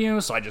one near you.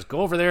 So I just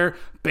go over there,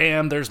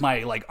 bam, there's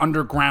my, like,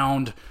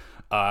 underground,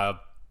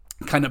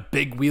 kind of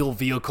big wheel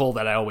vehicle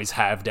that I always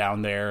have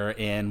down there,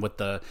 and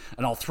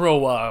I'll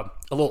throw a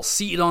little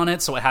seat on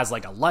it so it has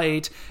like a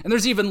light, and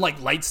there's even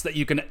like lights that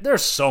you can.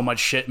 There's so much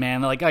shit,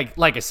 man. Like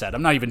I said,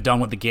 I'm not even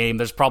done with the game.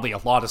 There's probably a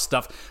lot of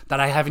stuff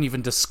that I haven't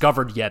even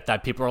discovered yet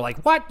that people are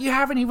like, "What? You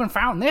haven't even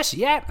found this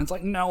yet?" And it's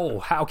like, no,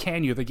 how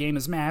can you? The game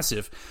is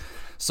massive.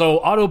 So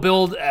auto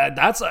build,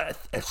 that's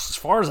as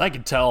far as I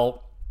can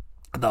tell,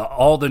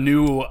 all the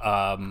new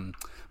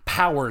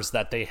powers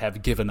that they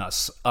have given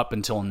us up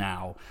until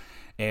now.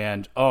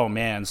 And, oh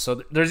man,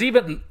 so there's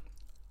even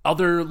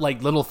other,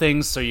 like, little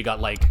things. So you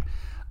got, like,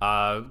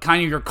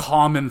 kind of your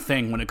common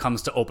thing when it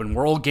comes to open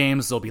world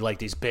games. There'll be, like,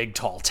 these big,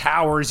 tall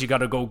towers you got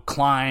to go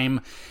climb.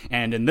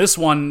 And in this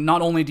one,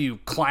 not only do you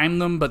climb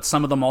them, but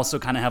some of them also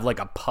kind of have, like,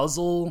 a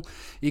puzzle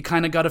you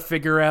kind of got to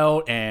figure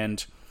out.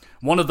 And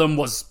one of them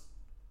was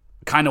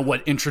kind of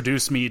what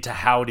introduced me to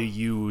how to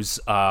use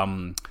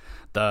the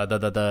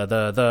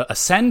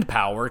ascend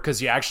power,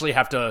 because you actually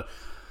have to...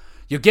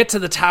 You get to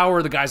the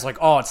tower, the guy's like,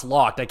 oh, it's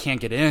locked, I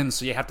can't get in.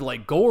 So you have to,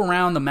 like, go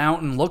around the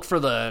mountain, look for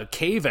the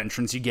cave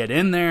entrance. You get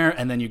in there,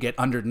 and then you get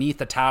underneath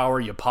the tower,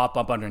 you pop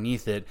up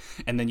underneath it,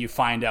 and then you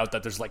find out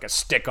that there's, like, a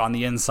stick on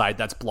the inside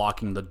that's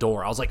blocking the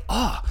door. I was like,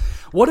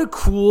 what a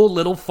cool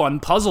little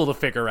fun puzzle to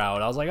figure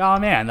out. I was like, oh,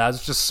 man,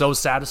 that's just so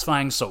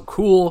satisfying, so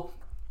cool.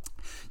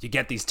 You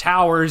get these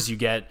towers, you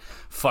get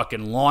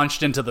fucking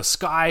launched into the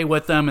sky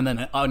with them, and then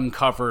it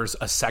uncovers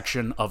a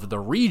section of the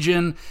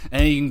region,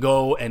 and you can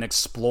go and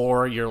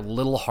explore your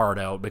little heart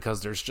out,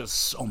 because there's just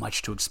so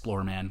much to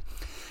explore, man.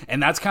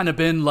 And that's kind of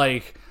been,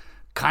 like,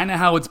 kind of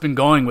how it's been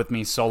going with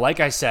me. So, like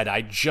I said,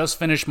 I just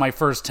finished my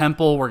first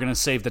temple. We're going to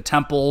save the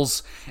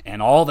temples and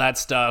all that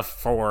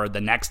stuff for the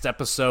next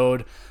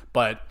episode,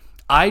 but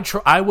I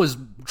was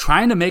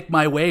trying to make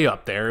my way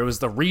up there. It was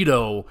the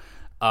Rito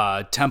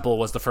temple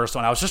was the first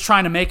one. I was just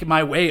trying to make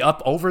my way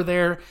up over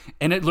there,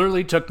 and it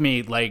literally took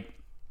me, like,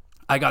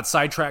 I got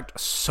sidetracked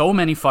so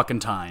many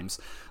fucking times.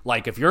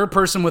 Like, if you're a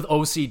person with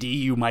OCD,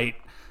 you might,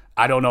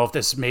 I don't know if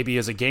this maybe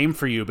is a game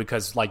for you,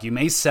 because, like, you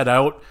may set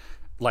out,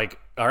 like,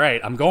 all right,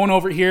 I'm going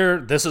over here,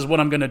 this is what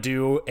I'm gonna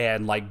do,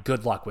 and, like,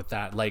 good luck with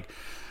that. Like,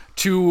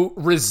 to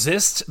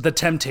resist the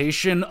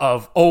temptation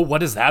of, oh,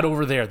 what is that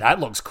over there?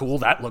 That looks cool,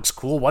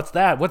 what's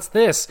that? What's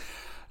this?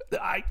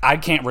 I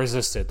can't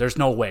resist it. There's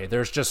no way.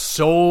 There's just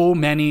so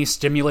many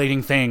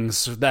stimulating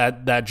things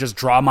that just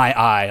draw my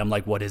eye. I'm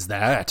like, what is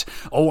that?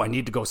 Oh, I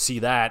need to go see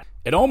that.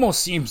 It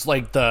almost seems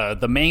like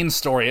the main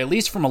story, at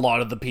least from a lot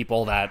of the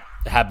people that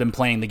have been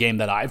playing the game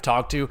that I've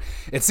talked to,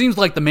 it seems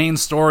like the main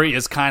story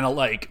is kind of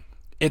like,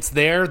 it's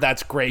there,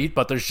 that's great,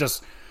 but there's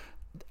just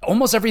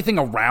almost everything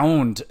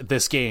around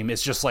this game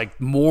is just,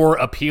 like, more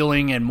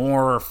appealing and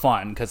more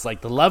fun, because,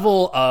 like, the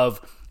level of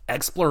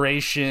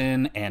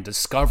exploration and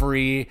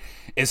discovery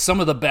is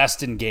some of the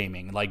best in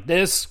gaming. Like,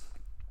 this,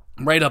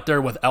 right up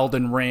there with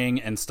Elden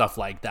Ring and stuff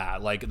like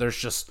that. Like, there's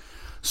just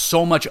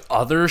so much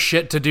other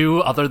shit to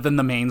do other than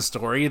the main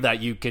story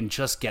that you can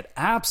just get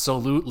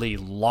absolutely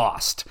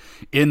lost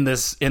in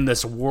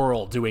this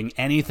world doing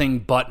anything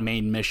but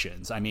main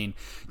missions. I mean,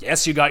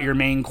 yes, you got your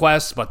main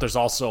quest, but there's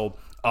also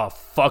a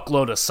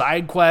fuckload of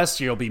side quests.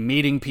 You'll be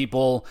meeting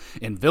people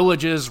in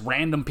villages,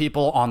 random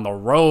people on the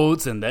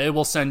roads, and they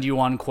will send you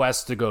on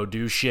quests to go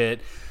do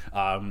shit.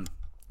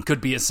 Could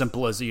be as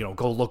simple as,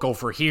 go look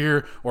over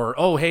here, or,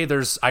 oh, hey,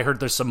 I heard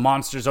there's some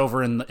monsters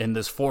over in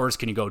this forest.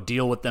 Can you go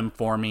deal with them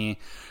for me?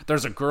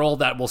 There's a girl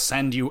that will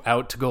send you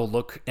out to go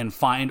look and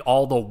find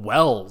all the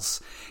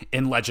wells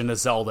in Legend of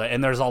Zelda,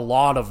 and there's a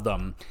lot of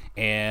them.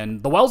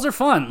 And the wells are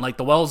fun. Like,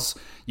 the wells,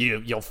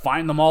 you'll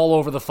find them all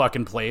over the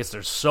fucking place.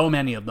 There's so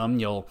many of them.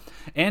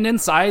 And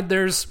inside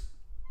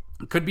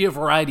could be a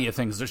variety of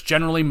things. There's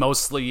generally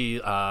mostly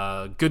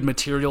good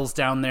materials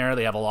down there.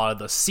 They have a lot of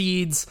the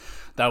seeds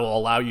that will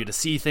allow you to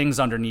see things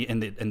underneath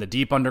in the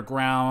deep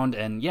underground.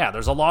 And yeah,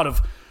 there's a lot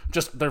of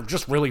they're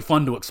just really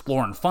fun to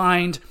explore and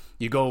find.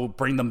 You go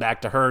bring them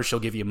back to her, she'll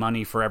give you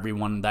money for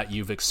everyone that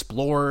you've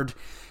explored.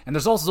 And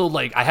there's also,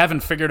 like, I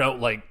haven't figured out,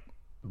 like,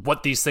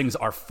 what these things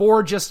are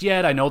for just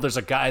yet. I know there's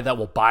a guy that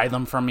will buy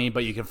them from me,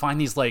 but you can find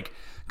these, like,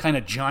 kind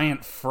of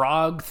giant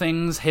frog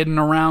things hidden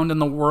around in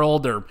the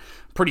world. They're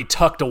pretty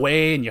tucked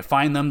away, and you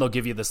find them, they'll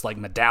give you this, like,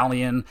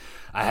 medallion.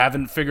 I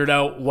haven't figured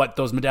out what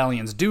those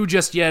medallions do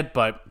just yet,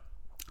 but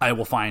I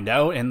will find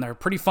out, and they're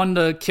pretty fun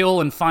to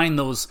kill and find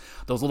those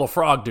little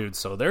frog dudes.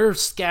 So they're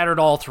scattered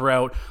all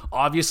throughout.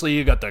 Obviously,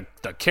 you got the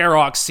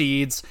Karok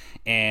seeds,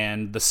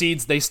 and the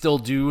seeds, they still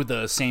do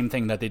the same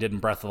thing that they did in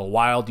Breath of the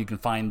Wild. You can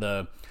find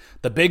the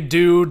big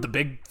dude, the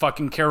big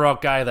fucking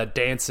Karok guy that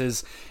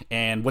dances,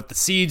 and with the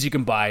seeds you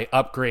can buy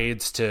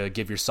upgrades to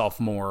give yourself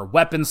more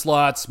weapon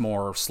slots,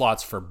 more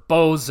slots for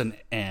bows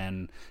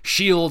and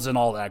shields and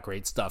all that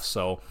great stuff.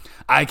 So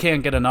I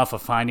can't get enough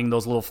of finding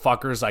those little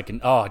fuckers.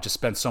 I just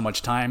spend so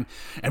much time.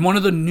 And one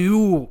of the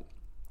new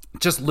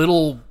just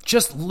little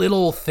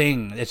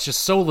thing. It's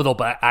just so little,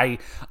 but I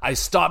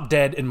stop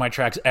dead in my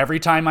tracks every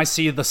time I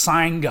see the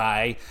sign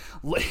guy.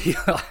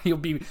 He'll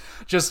be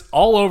just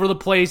all over the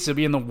place. He'll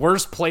be in the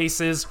worst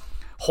places,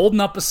 holding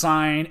up a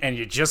sign, and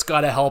you just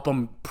gotta help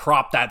him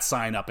prop that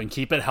sign up and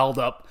keep it held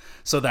up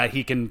so that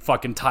he can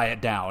fucking tie it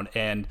down.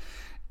 And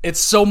it's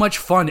so much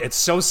fun. It's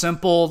so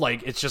simple.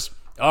 Like, it's just,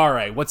 all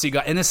right, what's he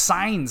got? And his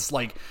signs,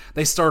 like,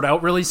 they start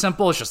out really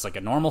simple. It's just like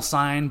a normal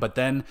sign, but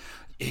then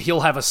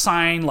he'll have a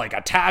sign, like,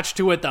 attached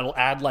to it that'll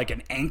add, like,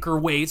 an anchor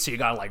weight, so you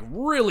gotta, like,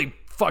 really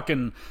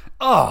fucking,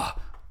 oh,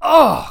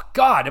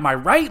 God, am I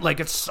right?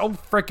 Like, it's so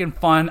freaking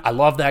fun. I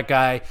love that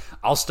guy.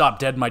 I'll stop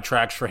dead in my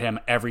tracks for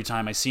him every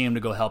time I see him to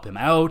go help him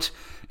out.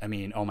 I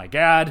mean, oh my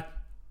God.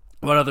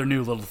 What other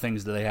new little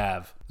things do they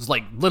have? There's,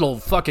 like, little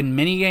fucking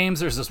mini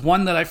games. There's this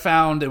one that I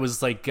found. It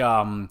was, like,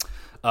 what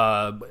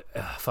are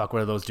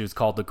those dudes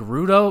called? The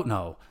Gerudo?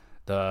 No.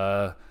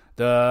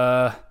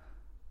 The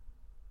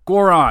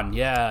Goron.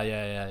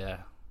 Yeah.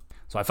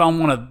 So I found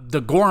one of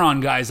the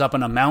Goron guys up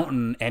in a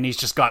mountain, and he's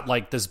just got,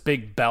 like, this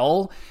big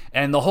bell,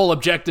 and the whole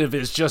objective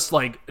is just,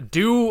 like,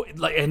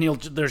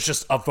 there's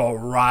just a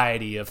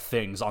variety of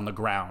things on the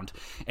ground,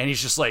 and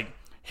he's just like,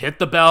 hit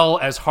the bell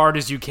as hard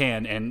as you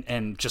can,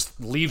 and just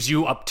leaves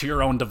you up to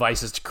your own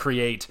devices to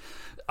create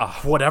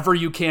whatever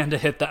you can to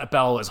hit that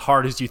bell as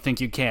hard as you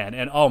think you can.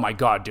 And oh my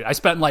God, dude, I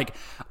spent like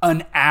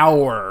an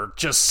hour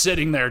just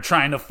sitting there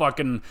trying to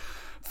fucking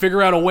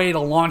figure out a way to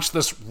launch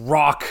this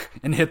rock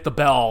and hit the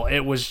bell. It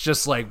was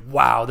just like,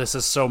 wow, this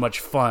is so much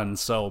fun.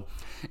 So,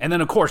 and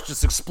then of course,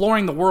 just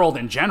exploring the world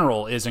in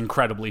general is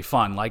incredibly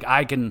fun. Like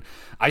I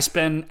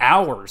spend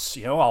hours,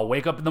 I'll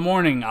wake up in the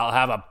morning,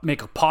 I'll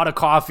make a pot of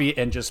coffee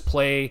and just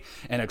play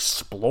and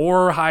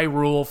explore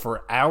Hyrule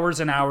for hours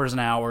and hours and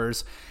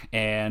hours.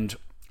 And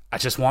I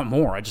just want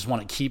more. I just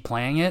want to keep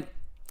playing it.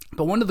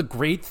 But one of the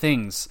great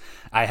things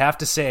I have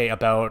to say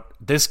about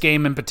this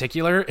game in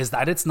particular is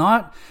that it's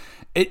not,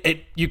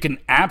 you can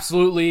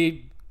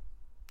absolutely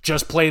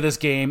just play this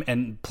game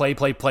and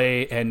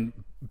play and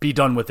be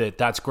done with it.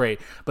 That's great.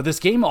 But this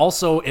game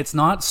also, it's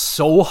not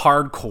so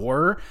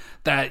hardcore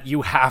that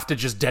you have to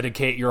just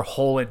dedicate your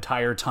whole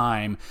entire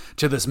time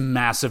to this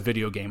massive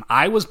video game.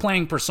 I was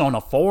playing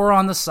Persona 4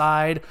 on the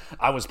side.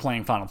 I was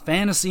playing Final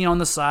Fantasy on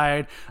the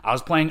side. I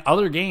was playing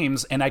other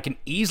games, and I can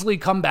easily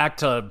come back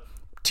to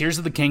Tears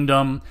of the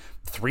Kingdom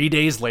 3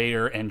 days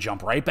later and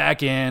jump right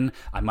back in.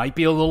 I might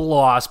be a little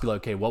lost, be like,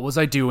 okay, what was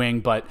I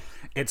doing? But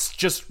it's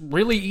just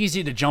really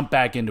easy to jump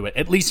back into it,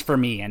 at least for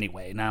me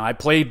anyway. Now, I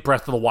played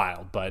Breath of the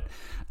Wild, but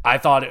I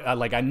thought,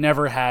 I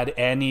never had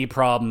any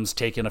problems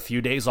taking a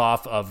few days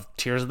off of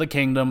Tears of the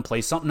Kingdom,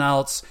 play something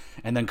else,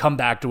 and then come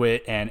back to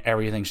it, and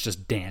everything's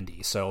just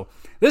dandy. So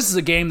this is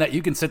a game that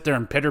you can sit there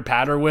and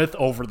pitter-patter with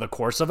over the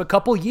course of a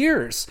couple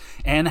years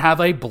and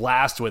have a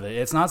blast with it.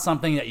 It's not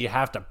something that you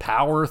have to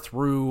power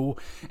through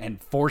and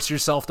force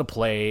yourself to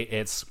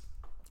play.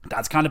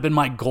 That's kind of been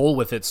my goal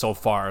with it so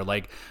far.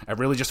 Like, I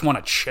really just want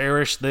to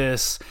cherish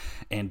this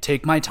and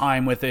take my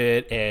time with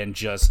it and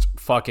just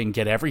fucking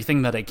get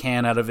everything that I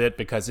can out of it,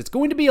 because it's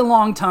going to be a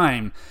long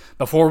time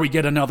before we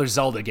get another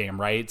Zelda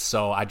game, right?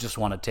 So I just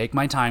want to take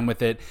my time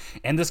with it.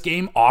 And this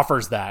game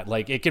offers that.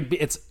 Like,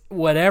 it's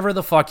whatever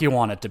the fuck you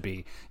want it to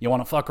be. You want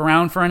to fuck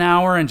around for an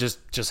hour and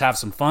just have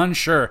some fun?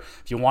 Sure.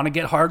 If you want to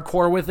get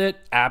hardcore with it,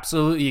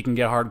 absolutely you can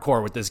get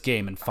hardcore with this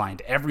game and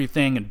find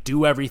everything and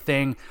do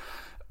everything.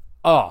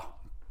 Oh,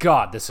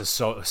 God, this is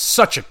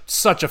such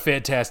a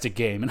fantastic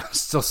game, and I've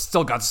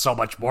still got so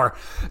much more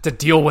to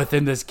deal with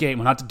in this game.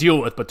 Well, not to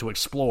deal with, but to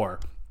explore.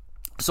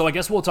 So I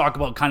guess we'll talk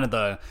about kind of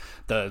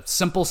the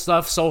simple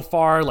stuff so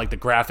far, like the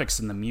graphics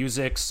and the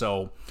music.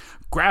 So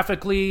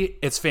graphically,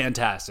 it's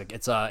fantastic.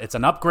 It's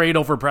an upgrade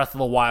over Breath of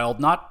the Wild,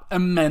 not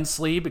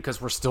immensely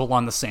because we're still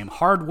on the same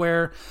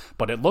hardware,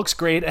 but it looks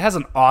great. It has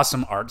an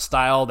awesome art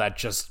style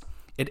that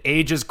it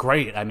ages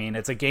great. I mean,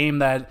 it's a game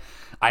that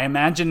I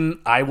imagine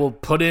I will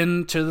put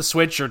into the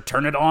Switch or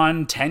turn it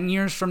on 10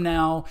 years from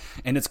now,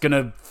 and it's going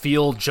to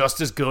feel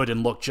just as good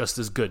and look just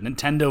as good.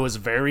 Nintendo is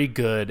very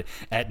good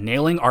at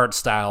nailing art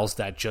styles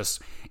that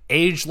just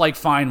aged like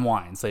fine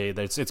wines.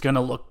 It's going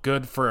to look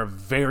good for a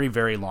very,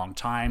 very long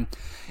time.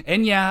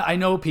 And yeah, I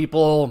know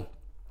people,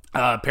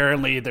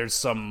 apparently there's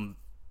some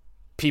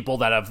people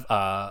that have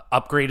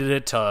upgraded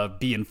it to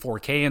be in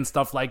 4K and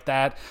stuff like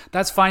that.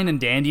 That's fine and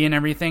dandy and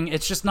everything.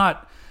 It's just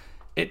not...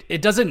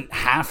 It doesn't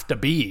have to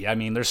be. I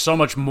mean, there's so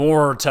much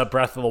more to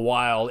Breath of the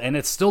Wild, and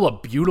it's still a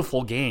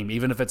beautiful game,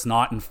 even if it's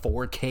not in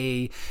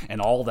 4K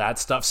and all that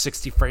stuff,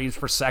 60 frames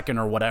per second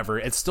or whatever.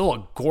 It's still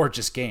a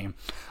gorgeous game.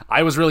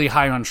 I was really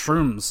high on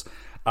shrooms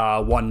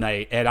one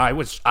night, and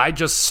I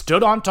just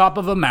stood on top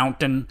of a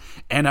mountain,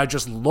 and I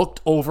just looked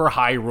over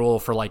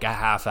Hyrule for like a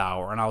half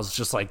hour, and I was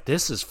just like,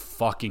 this is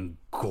fucking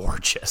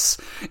gorgeous.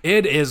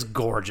 It is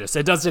gorgeous.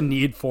 It doesn't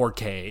need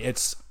 4K.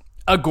 It's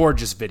a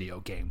gorgeous video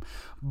game.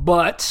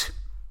 But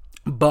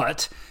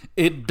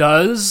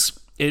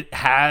it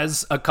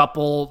has a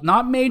couple,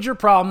 not major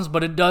problems,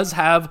 but it does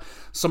have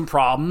some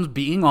problems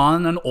being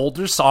on an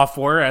older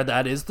software,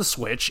 that is the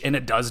Switch, and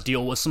it does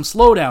deal with some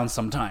slowdown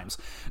sometimes.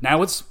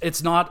 Now,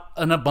 it's not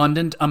an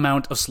abundant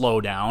amount of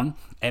slowdown,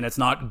 and it's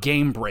not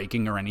game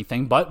breaking or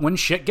anything, but when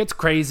shit gets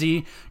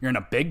crazy, you're in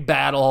a big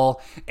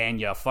battle, and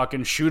you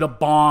fucking shoot a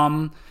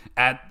bomb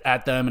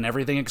at them, and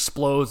everything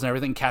explodes and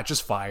everything catches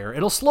fire,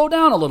 it'll slow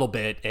down a little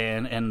bit,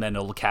 and then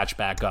it'll catch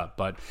back up.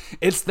 But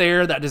it's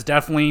there. That is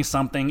definitely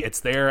something. It's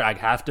there. I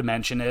have to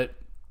mention it.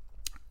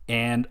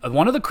 And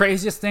one of the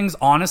craziest things,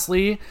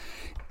 honestly,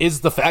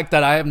 is the fact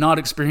that I have not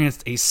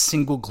experienced a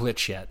single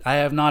glitch yet. I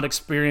have not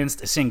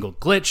experienced a single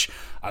glitch,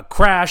 a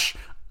crash,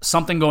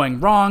 something going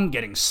wrong,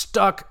 getting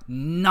stuck,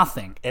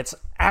 nothing. It's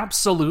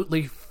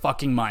absolutely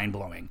fucking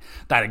mind-blowing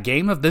that a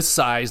game of this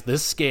size,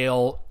 this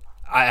scale,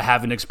 I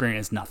haven't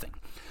experienced nothing.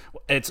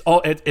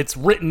 It's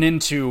written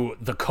into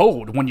the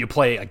code when you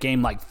play a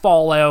game like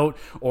Fallout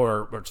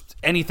or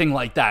anything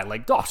like that.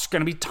 Like, there's going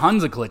to be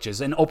tons of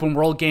glitches. In open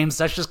world games,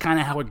 that's just kind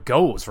of how it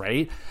goes,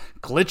 right?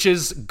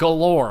 Glitches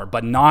galore,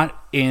 but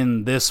not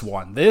in this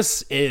one.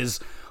 This is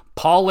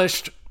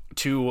polished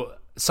to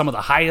some of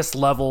the highest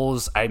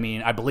levels. I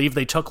mean, I believe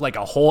they took like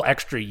a whole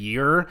extra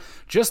year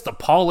just to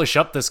polish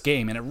up this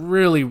game, and it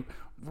really,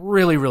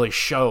 really, really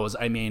shows.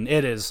 I mean,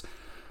 it is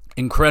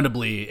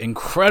incredibly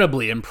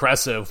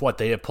impressive what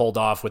they have pulled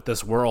off with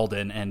this world,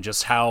 and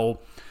just how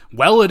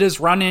well it is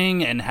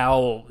running, and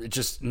how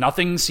just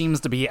nothing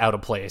seems to be out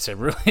of place. It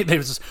really,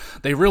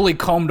 they really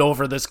combed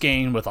over this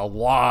game with a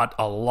lot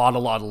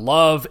of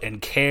love and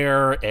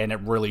care, and it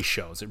really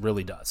shows. It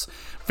really does.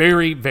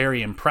 Very,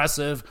 very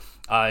impressive.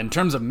 In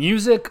terms of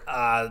music,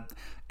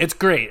 it's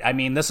great. I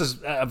mean, this is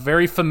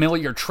very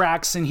familiar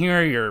tracks in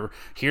here. You're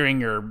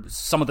hearing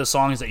some of the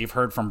songs that you've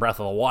heard from Breath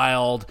of the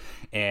Wild,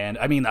 and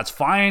I mean, that's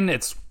fine.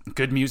 It's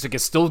good music.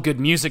 It's still good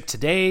music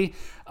today.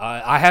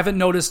 I haven't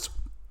noticed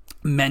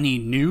many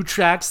new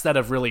tracks that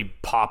have really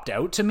popped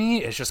out to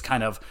me. It's just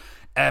kind of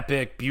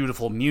epic,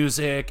 beautiful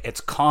music.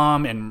 It's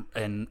calm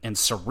and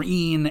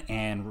serene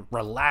and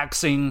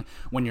relaxing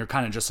when you're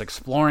kind of just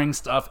exploring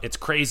stuff. It's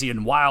crazy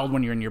and wild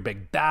when you're in your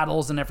big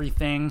battles and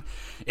everything.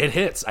 It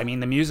hits. I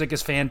mean, the music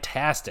is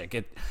fantastic.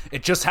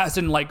 It just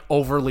hasn't like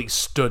overly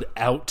stood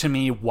out to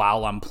me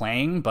while I'm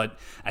playing, but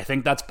I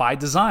think that's by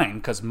design,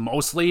 because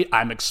mostly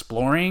I'm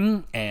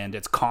exploring and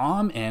it's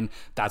calm, and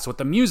that's what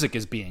the music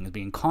is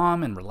being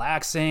calm and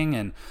relaxing.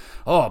 And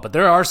but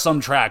there are some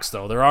tracks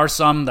though. There are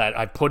some that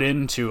I put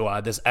into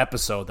this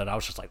episode that I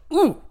was just like,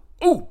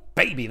 ooh,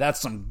 baby, that's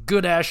some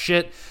good ass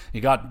shit. You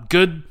got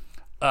good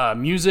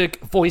music,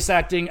 voice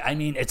acting. I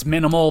mean, it's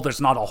minimal. There's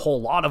not a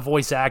whole lot of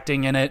voice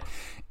acting in it.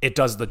 It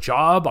does the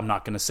job. I'm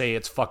not going to say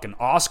it's fucking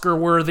Oscar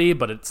worthy,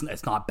 but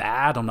it's not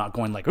bad. I'm not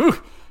going like,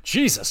 ooh,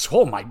 Jesus,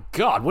 oh my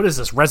God, what is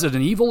this,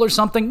 Resident Evil or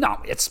something?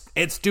 No,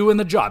 it's doing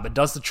the job. It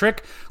does the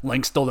trick.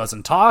 Link still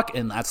doesn't talk,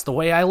 and that's the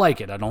way I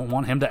like it. I don't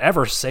want him to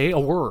ever say a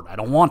word. I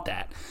don't want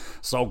that.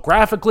 So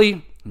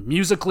graphically,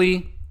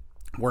 musically,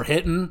 we're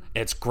hitting.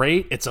 It's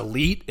great. It's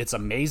elite. It's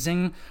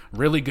amazing.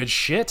 Really good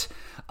shit.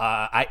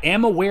 I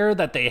am aware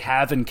that they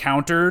have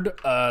encountered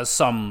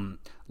some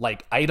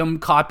like item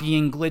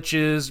copying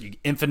glitches,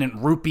 infinite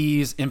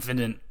rupees,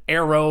 infinite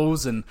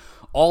arrows, and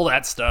all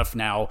that stuff.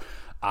 Now,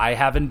 I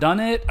haven't done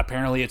it.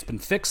 Apparently it's been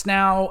fixed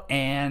now,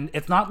 and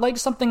it's not like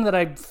something that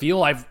I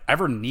feel I've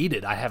ever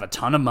needed. I have a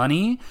ton of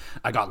money.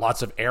 I got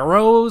lots of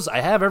arrows. I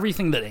have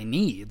everything that I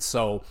need.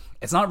 So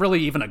it's not really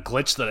even a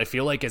glitch that I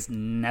feel like is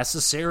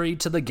necessary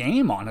to the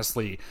game,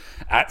 honestly,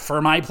 for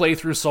my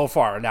playthrough so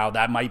far. Now,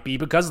 that might be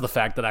because of the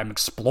fact that I'm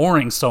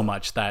exploring so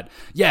much that,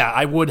 yeah,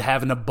 I would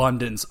have an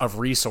abundance of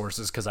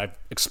resources because I've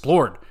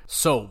explored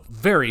so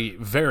very,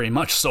 very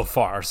much so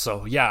far.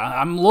 So, yeah,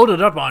 I'm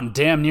loaded up on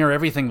damn near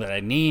everything that I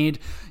need.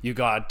 You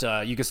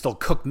can still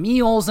cook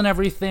meals and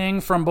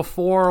everything from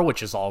before,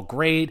 which is all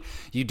great.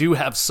 You do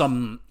have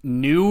some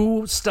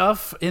new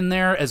stuff in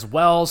there as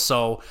well,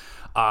 so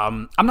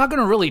I'm not going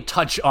to really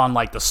touch on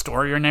like the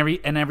story and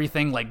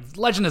everything. Like,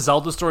 Legend of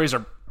Zelda stories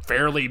are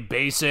fairly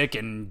basic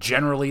and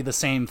generally the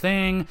same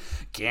thing.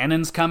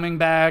 Ganon's coming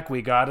back,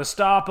 we gotta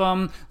stop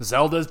him.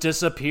 Zelda's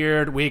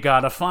disappeared, we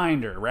gotta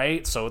find her,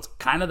 right? So it's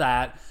kind of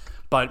that.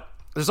 But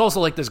There's also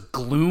like this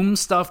gloom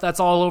stuff that's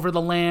all over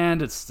the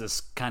land. It's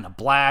this kind of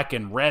black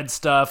and red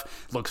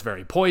stuff. It looks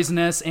very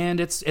poisonous, and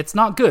it's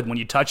not good. When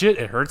you touch it,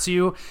 it hurts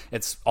you.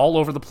 It's all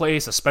over the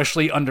place,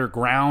 especially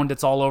underground.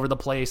 It's all over the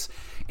place,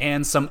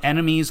 and some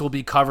enemies will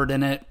be covered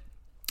in it.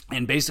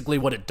 And basically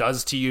what it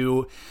does to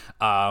you,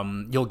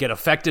 you'll get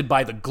affected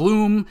by the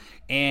gloom,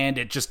 and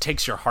it just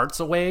takes your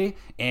hearts away,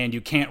 and you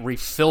can't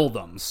refill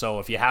them. So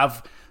if you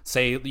have,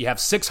 say, you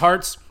have 6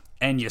 hearts,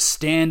 and you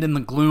stand in the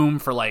gloom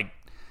for like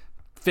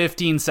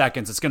 15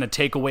 seconds, it's going to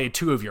take away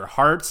 2 of your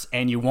hearts,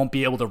 and you won't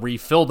be able to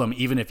refill them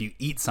even if you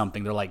eat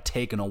something. They're like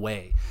taken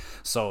away.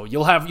 So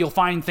you'll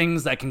find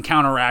things that can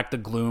counteract the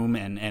gloom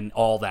and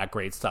all that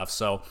great stuff.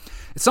 So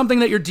it's something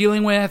that you're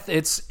dealing with.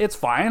 It's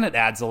fine. It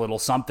adds a little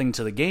something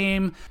to the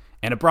game.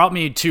 And it brought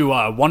me to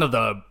one of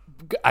the,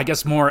 I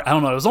guess more, I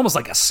don't know, it was almost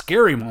like a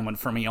scary moment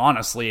for me,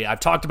 honestly.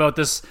 I've talked about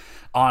this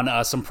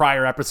on some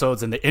prior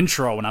episodes in the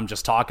intro when I'm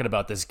just talking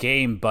about this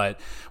game, but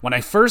when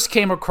I first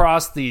came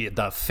across the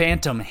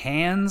phantom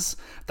hands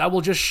that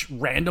will just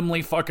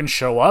randomly fucking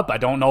show up, I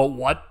don't know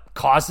what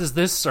causes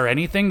this or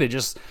anything. They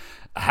just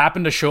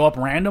happen to show up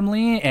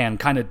randomly and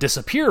kind of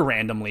disappear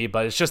randomly,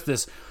 but it's just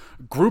this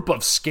group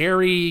of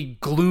scary,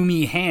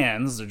 gloomy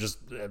hands. They're just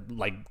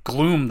like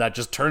gloom that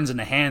just turns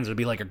into hands. It would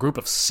be like a group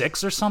of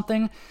 6 or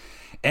something.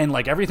 And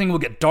like everything will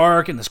get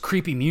dark and this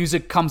creepy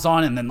music comes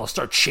on, and then they'll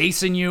start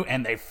chasing you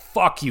and they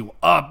fuck you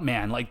up,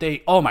 man. Like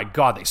oh my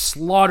God, they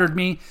slaughtered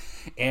me.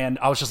 And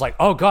I was just like,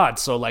 oh God.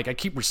 So like I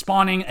keep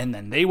respawning, and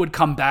then they would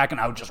come back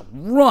and I would just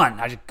run.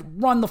 I just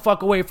run the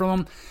fuck away from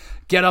them,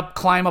 get up,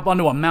 climb up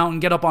onto a mountain,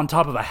 get up on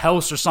top of a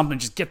house or something,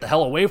 just get the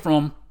hell away from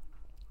them.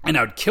 And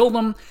I would kill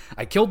them.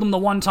 I killed them the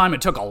one time.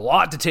 It took a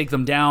lot to take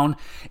them down.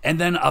 And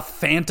then a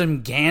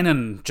phantom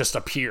Ganon just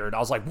appeared. I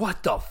was like,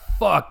 what the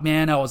fuck,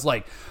 man? I was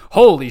like,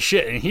 holy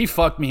shit. And he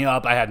fucked me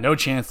up. I had no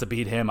chance to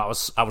beat him. I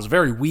was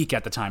very weak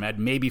at the time. I had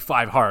maybe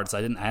 5 hearts.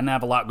 I didn't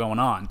have a lot going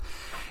on.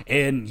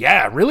 And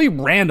yeah, really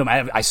random.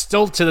 I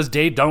still to this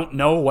day don't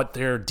know what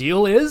their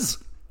deal is.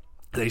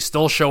 They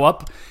still show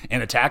up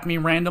and attack me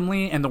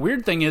randomly. And the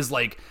weird thing is,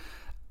 like,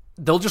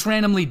 they'll just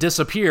randomly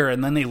disappear,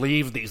 and then they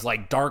leave these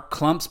like dark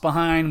clumps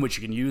behind, which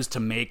you can use to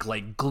make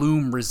like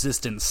gloom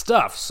resistant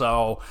stuff.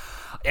 So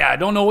yeah, I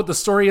don't know what the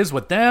story is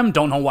with them.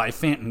 Don't know why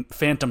Phantom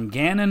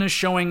Ganon is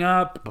showing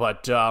up,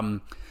 but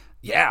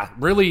yeah,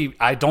 really,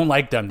 I don't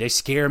like them. They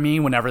scare me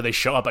whenever they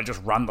show up. I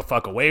just run the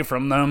fuck away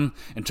from them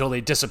until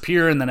they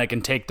disappear, and then I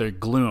can take their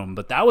gloom.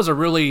 But that was a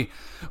really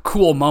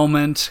cool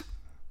moment.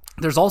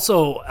 There's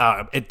also,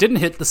 it didn't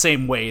hit the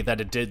same way that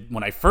it did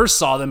when I first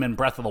saw them in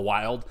Breath of the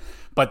Wild,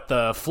 but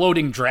the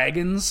floating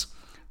dragons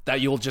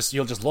that you'll just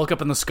look up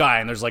in the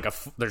sky, and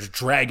there's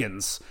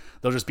dragons.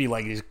 They'll just be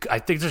like, I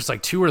think there's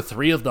like 2 or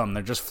 3 of them.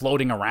 They're just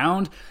floating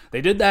around.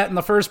 They did that in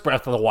the first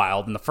Breath of the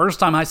Wild, and the first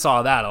time I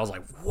saw that, I was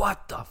like,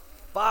 what the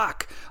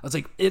fuck? I was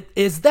like,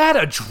 is that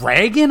a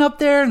dragon up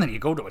there? And then you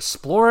go to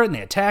explore it, and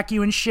they attack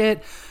you and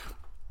shit.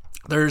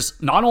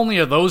 There's not only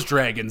are those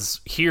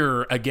dragons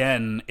here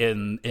again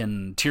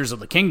in Tears of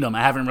the Kingdom.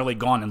 I haven't really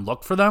gone and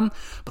looked for them,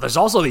 but there's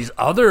also these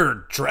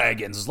other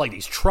dragons. There's like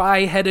these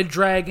tri-headed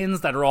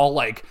dragons that are all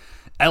like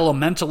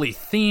elementally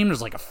themed.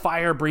 There's like a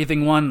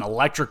fire-breathing one, an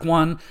electric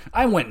one.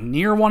 I went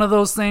near one of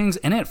those things,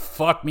 and it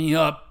fucked me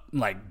up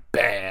like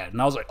bad.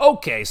 And I was like,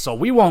 okay, so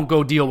we won't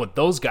go deal with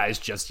those guys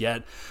just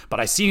yet. But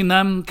I seen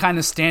them kind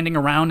of standing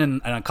around in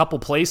a couple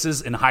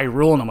places in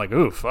Hyrule, and I'm like,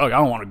 ooh, fuck, I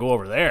don't want to go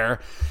over there.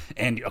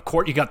 And of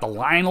course, you got the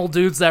Lionel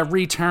dudes that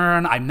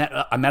return. I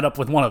met up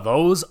with one of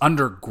those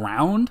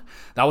underground.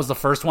 That was the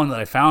first one that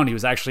I found. He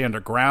was actually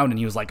underground, and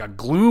he was like a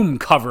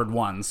gloom-covered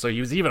one. So he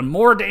was even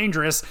more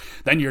dangerous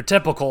than your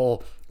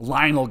typical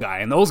Lionel guy.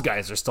 And those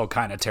guys are still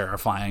kind of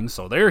terrifying.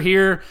 So they're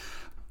here.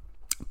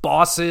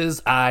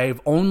 Bosses, I've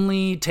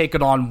only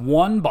taken on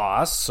one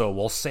boss, so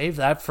we'll save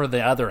that for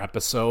the other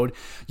episode.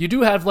 You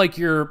do have like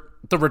the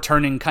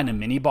returning kind of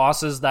mini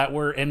bosses that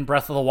were in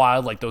Breath of the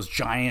Wild, like those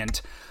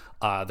giant,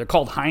 they're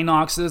called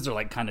Hinoxes. They're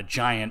like kind of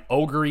giant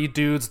ogre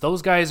dudes.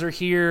 Those guys are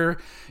here.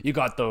 You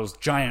got those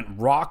giant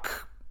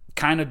rock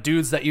kind of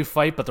dudes that you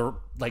fight, but they're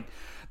like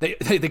they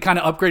kind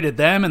of upgraded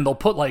them, and they'll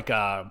put like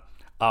a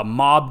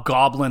mob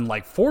goblin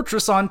like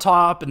fortress on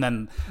top, and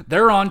then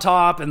they're on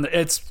top, and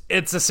it's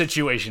a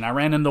situation. I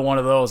ran into one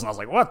of those, and I was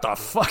like, what the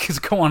fuck is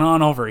going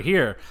on over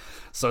here?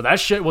 So that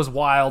shit was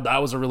wild.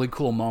 That was a really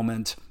cool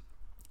moment.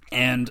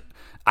 And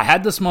I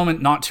had this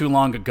moment not too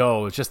long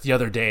ago. It was just the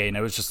other day, and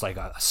it was just like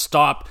a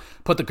stop,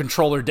 put the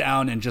controller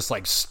down, and just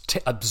like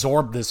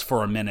absorb this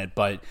for a minute.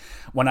 But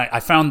when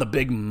I found the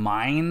big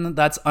mine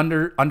that's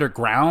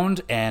underground,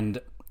 and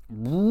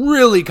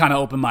really kind of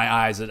opened my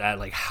eyes at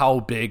like how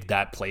big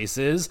that place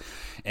is.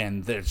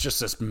 And there's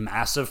just this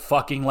massive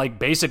fucking like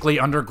basically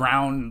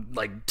underground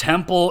like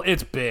temple.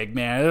 It's big,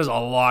 man. There's a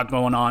lot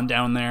going on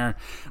down there.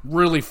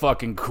 Really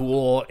fucking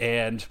cool.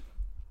 And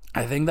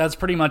I think that's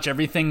pretty much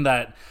everything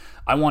that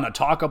I want to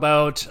talk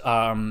about.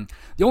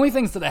 The only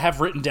things that I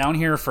have written down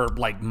here for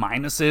like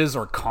minuses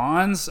or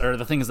cons are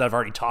the things that I've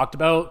already talked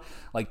about,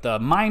 like the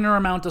minor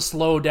amount of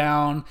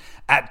slowdown.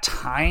 At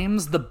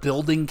times, the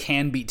building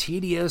can be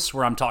tedious,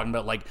 where I'm talking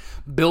about like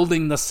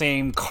building the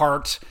same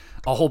cart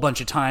a whole bunch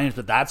of times,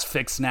 but that's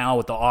fixed now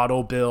with the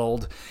auto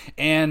build.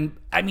 And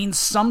I mean,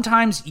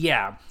 sometimes,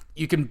 yeah,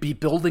 you can be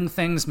building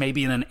things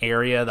maybe in an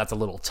area that's a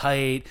little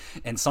tight,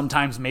 and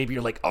sometimes maybe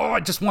you're like, oh,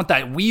 I just want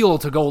that wheel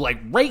to go like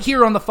right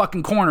here on the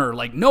fucking corner.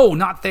 Like, no,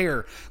 not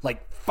there.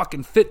 Like,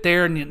 fucking fit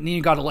there, and then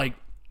you gotta like,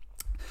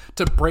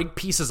 to break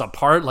pieces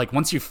apart, like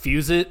once you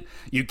fuse it,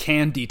 you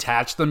can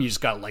detach them. You just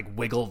gotta like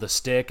wiggle the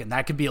stick, and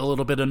that can be a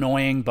little bit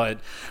annoying,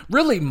 but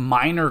really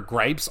minor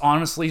gripes,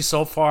 honestly,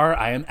 so far.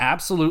 I am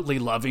absolutely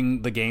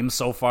loving the game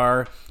so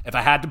far. If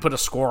I had to put a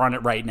score on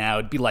it right now,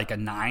 it'd be like a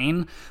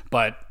 9,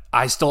 but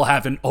I still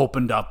haven't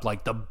opened up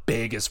like the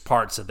biggest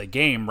parts of the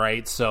game,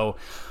 right? So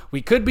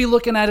we could be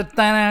looking at it 10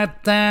 out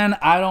of 10.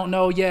 I don't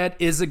know yet.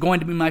 Is it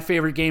going to be my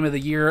favorite game of the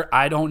year?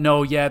 I don't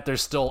know yet.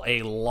 There's still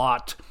a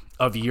lot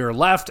of year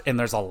left, and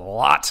there's a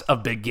lot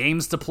of big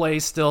games to play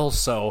still,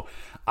 so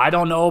I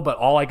don't know, but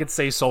all I could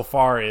say so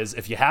far is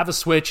if you have a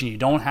Switch and you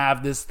don't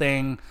have this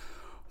thing,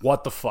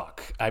 what the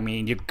fuck? I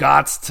mean, you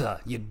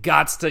cannot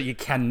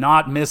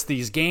miss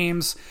these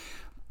games.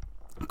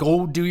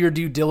 Go do your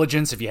due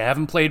diligence. If you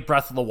haven't played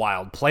Breath of the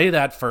Wild, play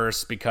that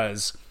first,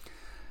 because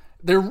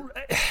they're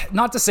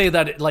not to say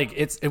that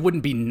it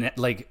wouldn't be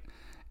like,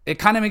 it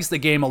kind of makes the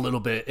game a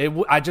little bit,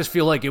 I just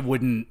feel like it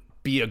wouldn't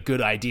be a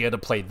good idea to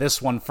play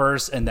this one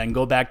first and then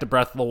go back to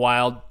Breath of the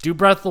Wild. Do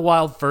Breath of the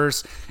Wild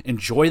first,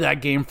 enjoy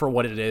that game for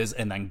what it is,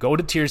 and then go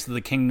to Tears of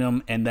the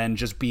Kingdom, and then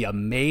just be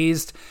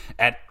amazed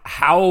at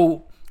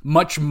how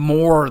much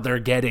more they're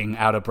getting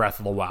out of Breath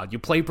of the Wild. You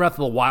play Breath of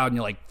the Wild and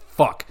you're like,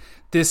 fuck,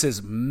 this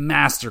is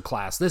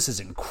masterclass. This is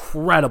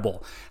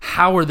incredible.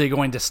 How are they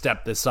going to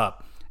step this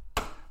up?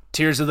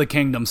 Tears of the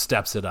Kingdom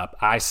steps it up,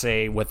 I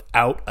say,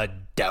 without a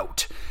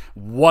doubt.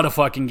 What a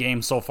fucking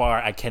game so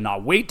far. I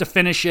cannot wait to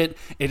finish it.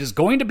 It is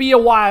going to be a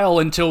while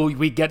until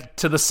we get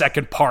to the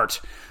second part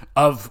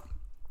of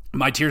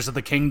my Tears of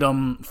the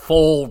Kingdom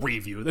full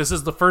review. This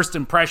is the first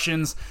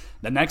impressions.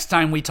 The next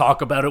time we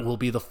talk about it will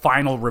be the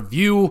final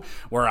review,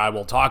 where I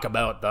will talk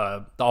about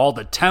all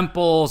the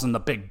temples and the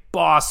big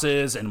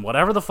bosses and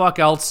whatever the fuck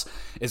else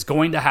is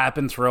going to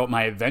happen throughout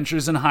my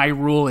adventures in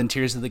Hyrule and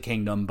Tears of the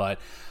Kingdom. But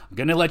I'm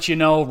going to let you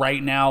know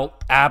right now,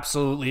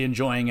 absolutely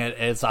enjoying it.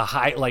 It's a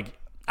high, like,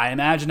 I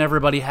imagine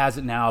everybody has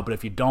it now, but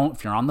if you don't,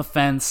 if you're on the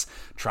fence,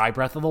 try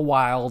Breath of the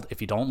Wild.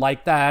 If you don't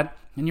like that,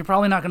 and you're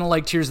probably not going to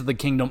like Tears of the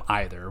Kingdom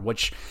either,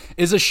 which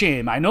is a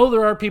shame. I know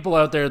there are people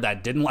out there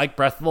that didn't like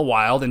Breath of the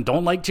Wild and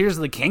don't like Tears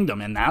of the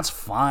Kingdom, and that's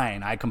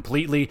fine. I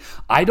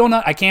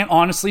can't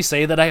honestly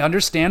say that I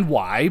understand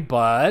why,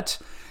 but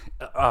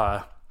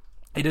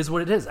it is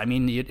what it is. I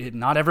mean,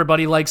 not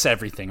everybody likes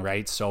everything,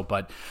 right? So,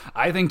 but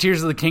I think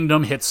Tears of the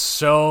Kingdom hits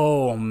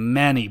so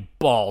many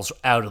balls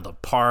out of the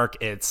park.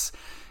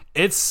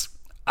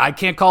 I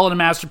can't call it a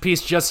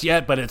masterpiece just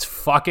yet, but it's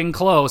fucking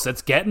close.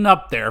 It's getting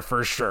up there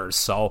for sure.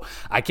 So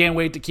I can't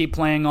wait to keep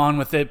playing on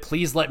with it.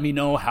 Please let me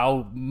know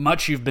how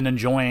much you've been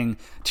enjoying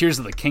Tears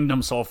of the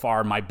Kingdom so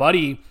far. My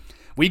buddy,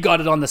 we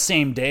got it on the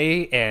same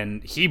day,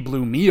 and he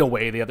blew me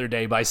away the other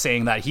day by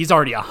saying that he's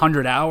already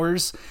 100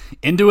 hours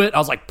into it. I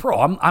was like,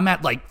 bro, I'm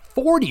at like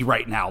 40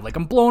 right now. Like,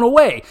 I'm blown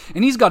away.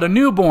 And he's got a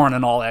newborn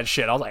and all that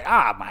shit. I was like,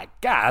 my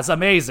God, that's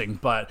amazing.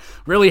 But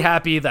really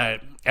happy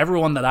that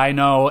everyone that I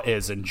know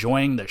is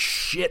enjoying the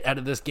shit out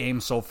of this game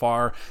so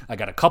far. I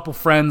got a couple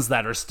friends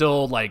that are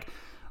still like,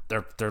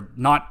 they're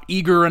not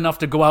eager enough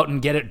to go out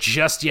and get it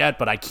just yet,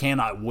 but I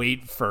cannot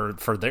wait for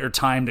their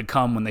time to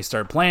come when they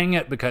start playing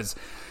it, because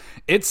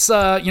it's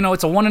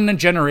it's a one in a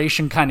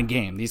generation kind of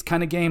game. These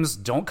kind of games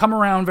don't come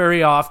around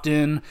very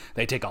often.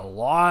 They take a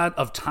lot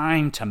of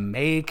time to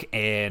make,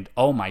 and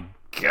oh my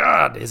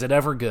God, is it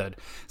ever good?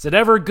 Is it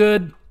ever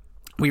good?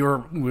 We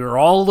were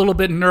all a little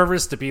bit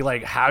nervous to be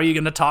like, how are you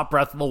going to top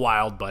Breath of the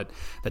Wild? But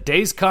the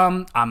days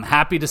come. I'm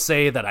happy to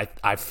say that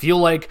I feel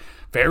like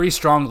very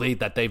strongly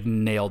that they've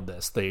nailed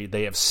this.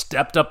 They have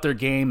stepped up their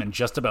game in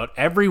just about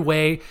every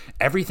way.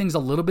 Everything's a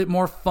little bit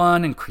more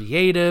fun and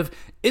creative.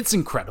 It's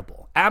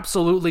incredible.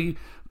 Absolutely.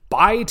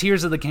 Buy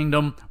Tears of the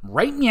Kingdom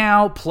right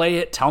now. Play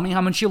it. Tell me how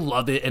much you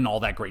love it and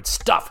all that great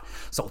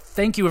stuff. So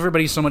thank you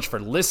everybody so much for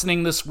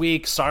listening this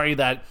week. Sorry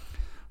that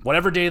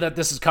whatever day that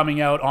this is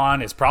coming out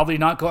on is probably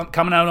not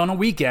coming out on a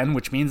weekend,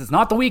 which means it's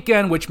not the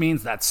weekend, which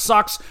means that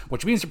sucks,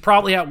 which means you're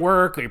probably at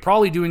work, or you're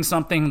probably doing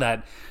something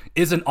that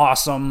isn't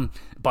awesome.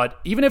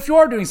 But even if you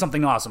are doing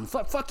something awesome,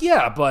 fuck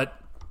yeah. But,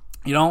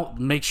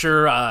 make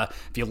sure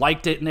if you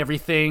liked it and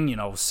everything,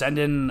 send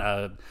in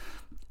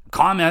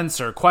comments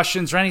or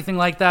questions or anything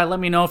like that. Let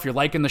me know if you're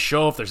liking the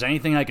show, if there's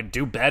anything I could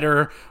do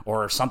better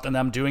or something that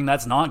I'm doing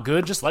that's not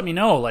good. Just let me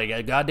know,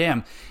 like,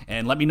 goddamn.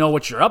 And let me know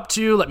what you're up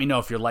to. Let me know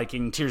if you're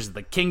liking Tears of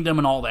the Kingdom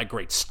and all that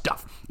great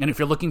stuff. And if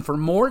you're looking for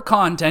more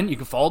content, you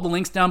can follow the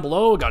links down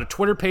below. I got a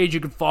Twitter page you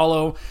can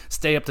follow.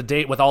 Stay up to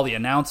date with all the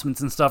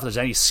announcements and stuff. If there's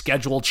any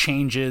schedule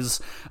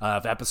changes,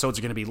 if episodes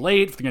are going to be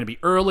late, if they're going to be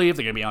early, if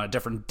they're going to be on a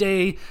different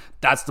day,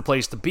 that's the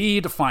place to be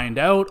to find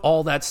out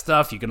all that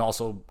stuff. You can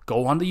also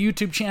go on the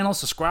YouTube channel,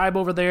 subscribe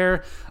over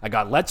there. I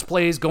got Let's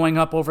Plays going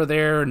up over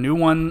there, new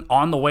one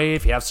on the way.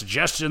 If you have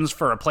suggestions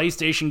for a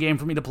PlayStation game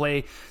for me to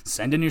play,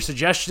 send in your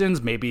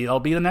suggestions. Maybe that'll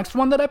be the next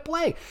one that I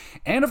play.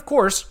 And of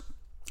course,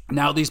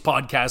 now these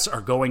podcasts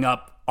are going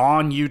up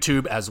on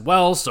YouTube as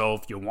well, so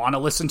if you want to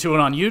listen to it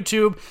on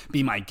YouTube,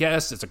 be my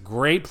guest. It's a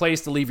great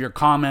place to leave your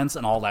comments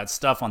and all that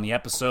stuff on the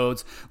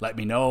episodes. Let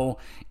me know,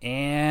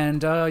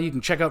 and you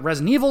can check out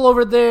Resident Evil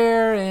over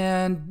there,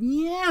 and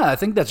yeah, I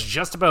think that's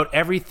just about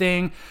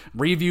everything.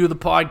 Review the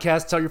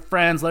podcast, tell your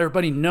friends, let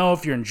everybody know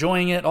if you're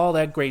enjoying it, all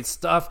that great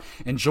stuff.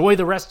 Enjoy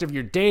the rest of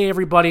your day,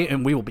 everybody,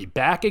 and we will be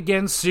back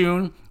again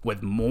soon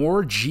with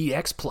more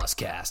GX Plus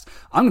Cast.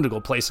 I'm going to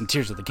go play some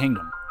Tears of the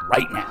Kingdom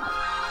right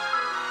now.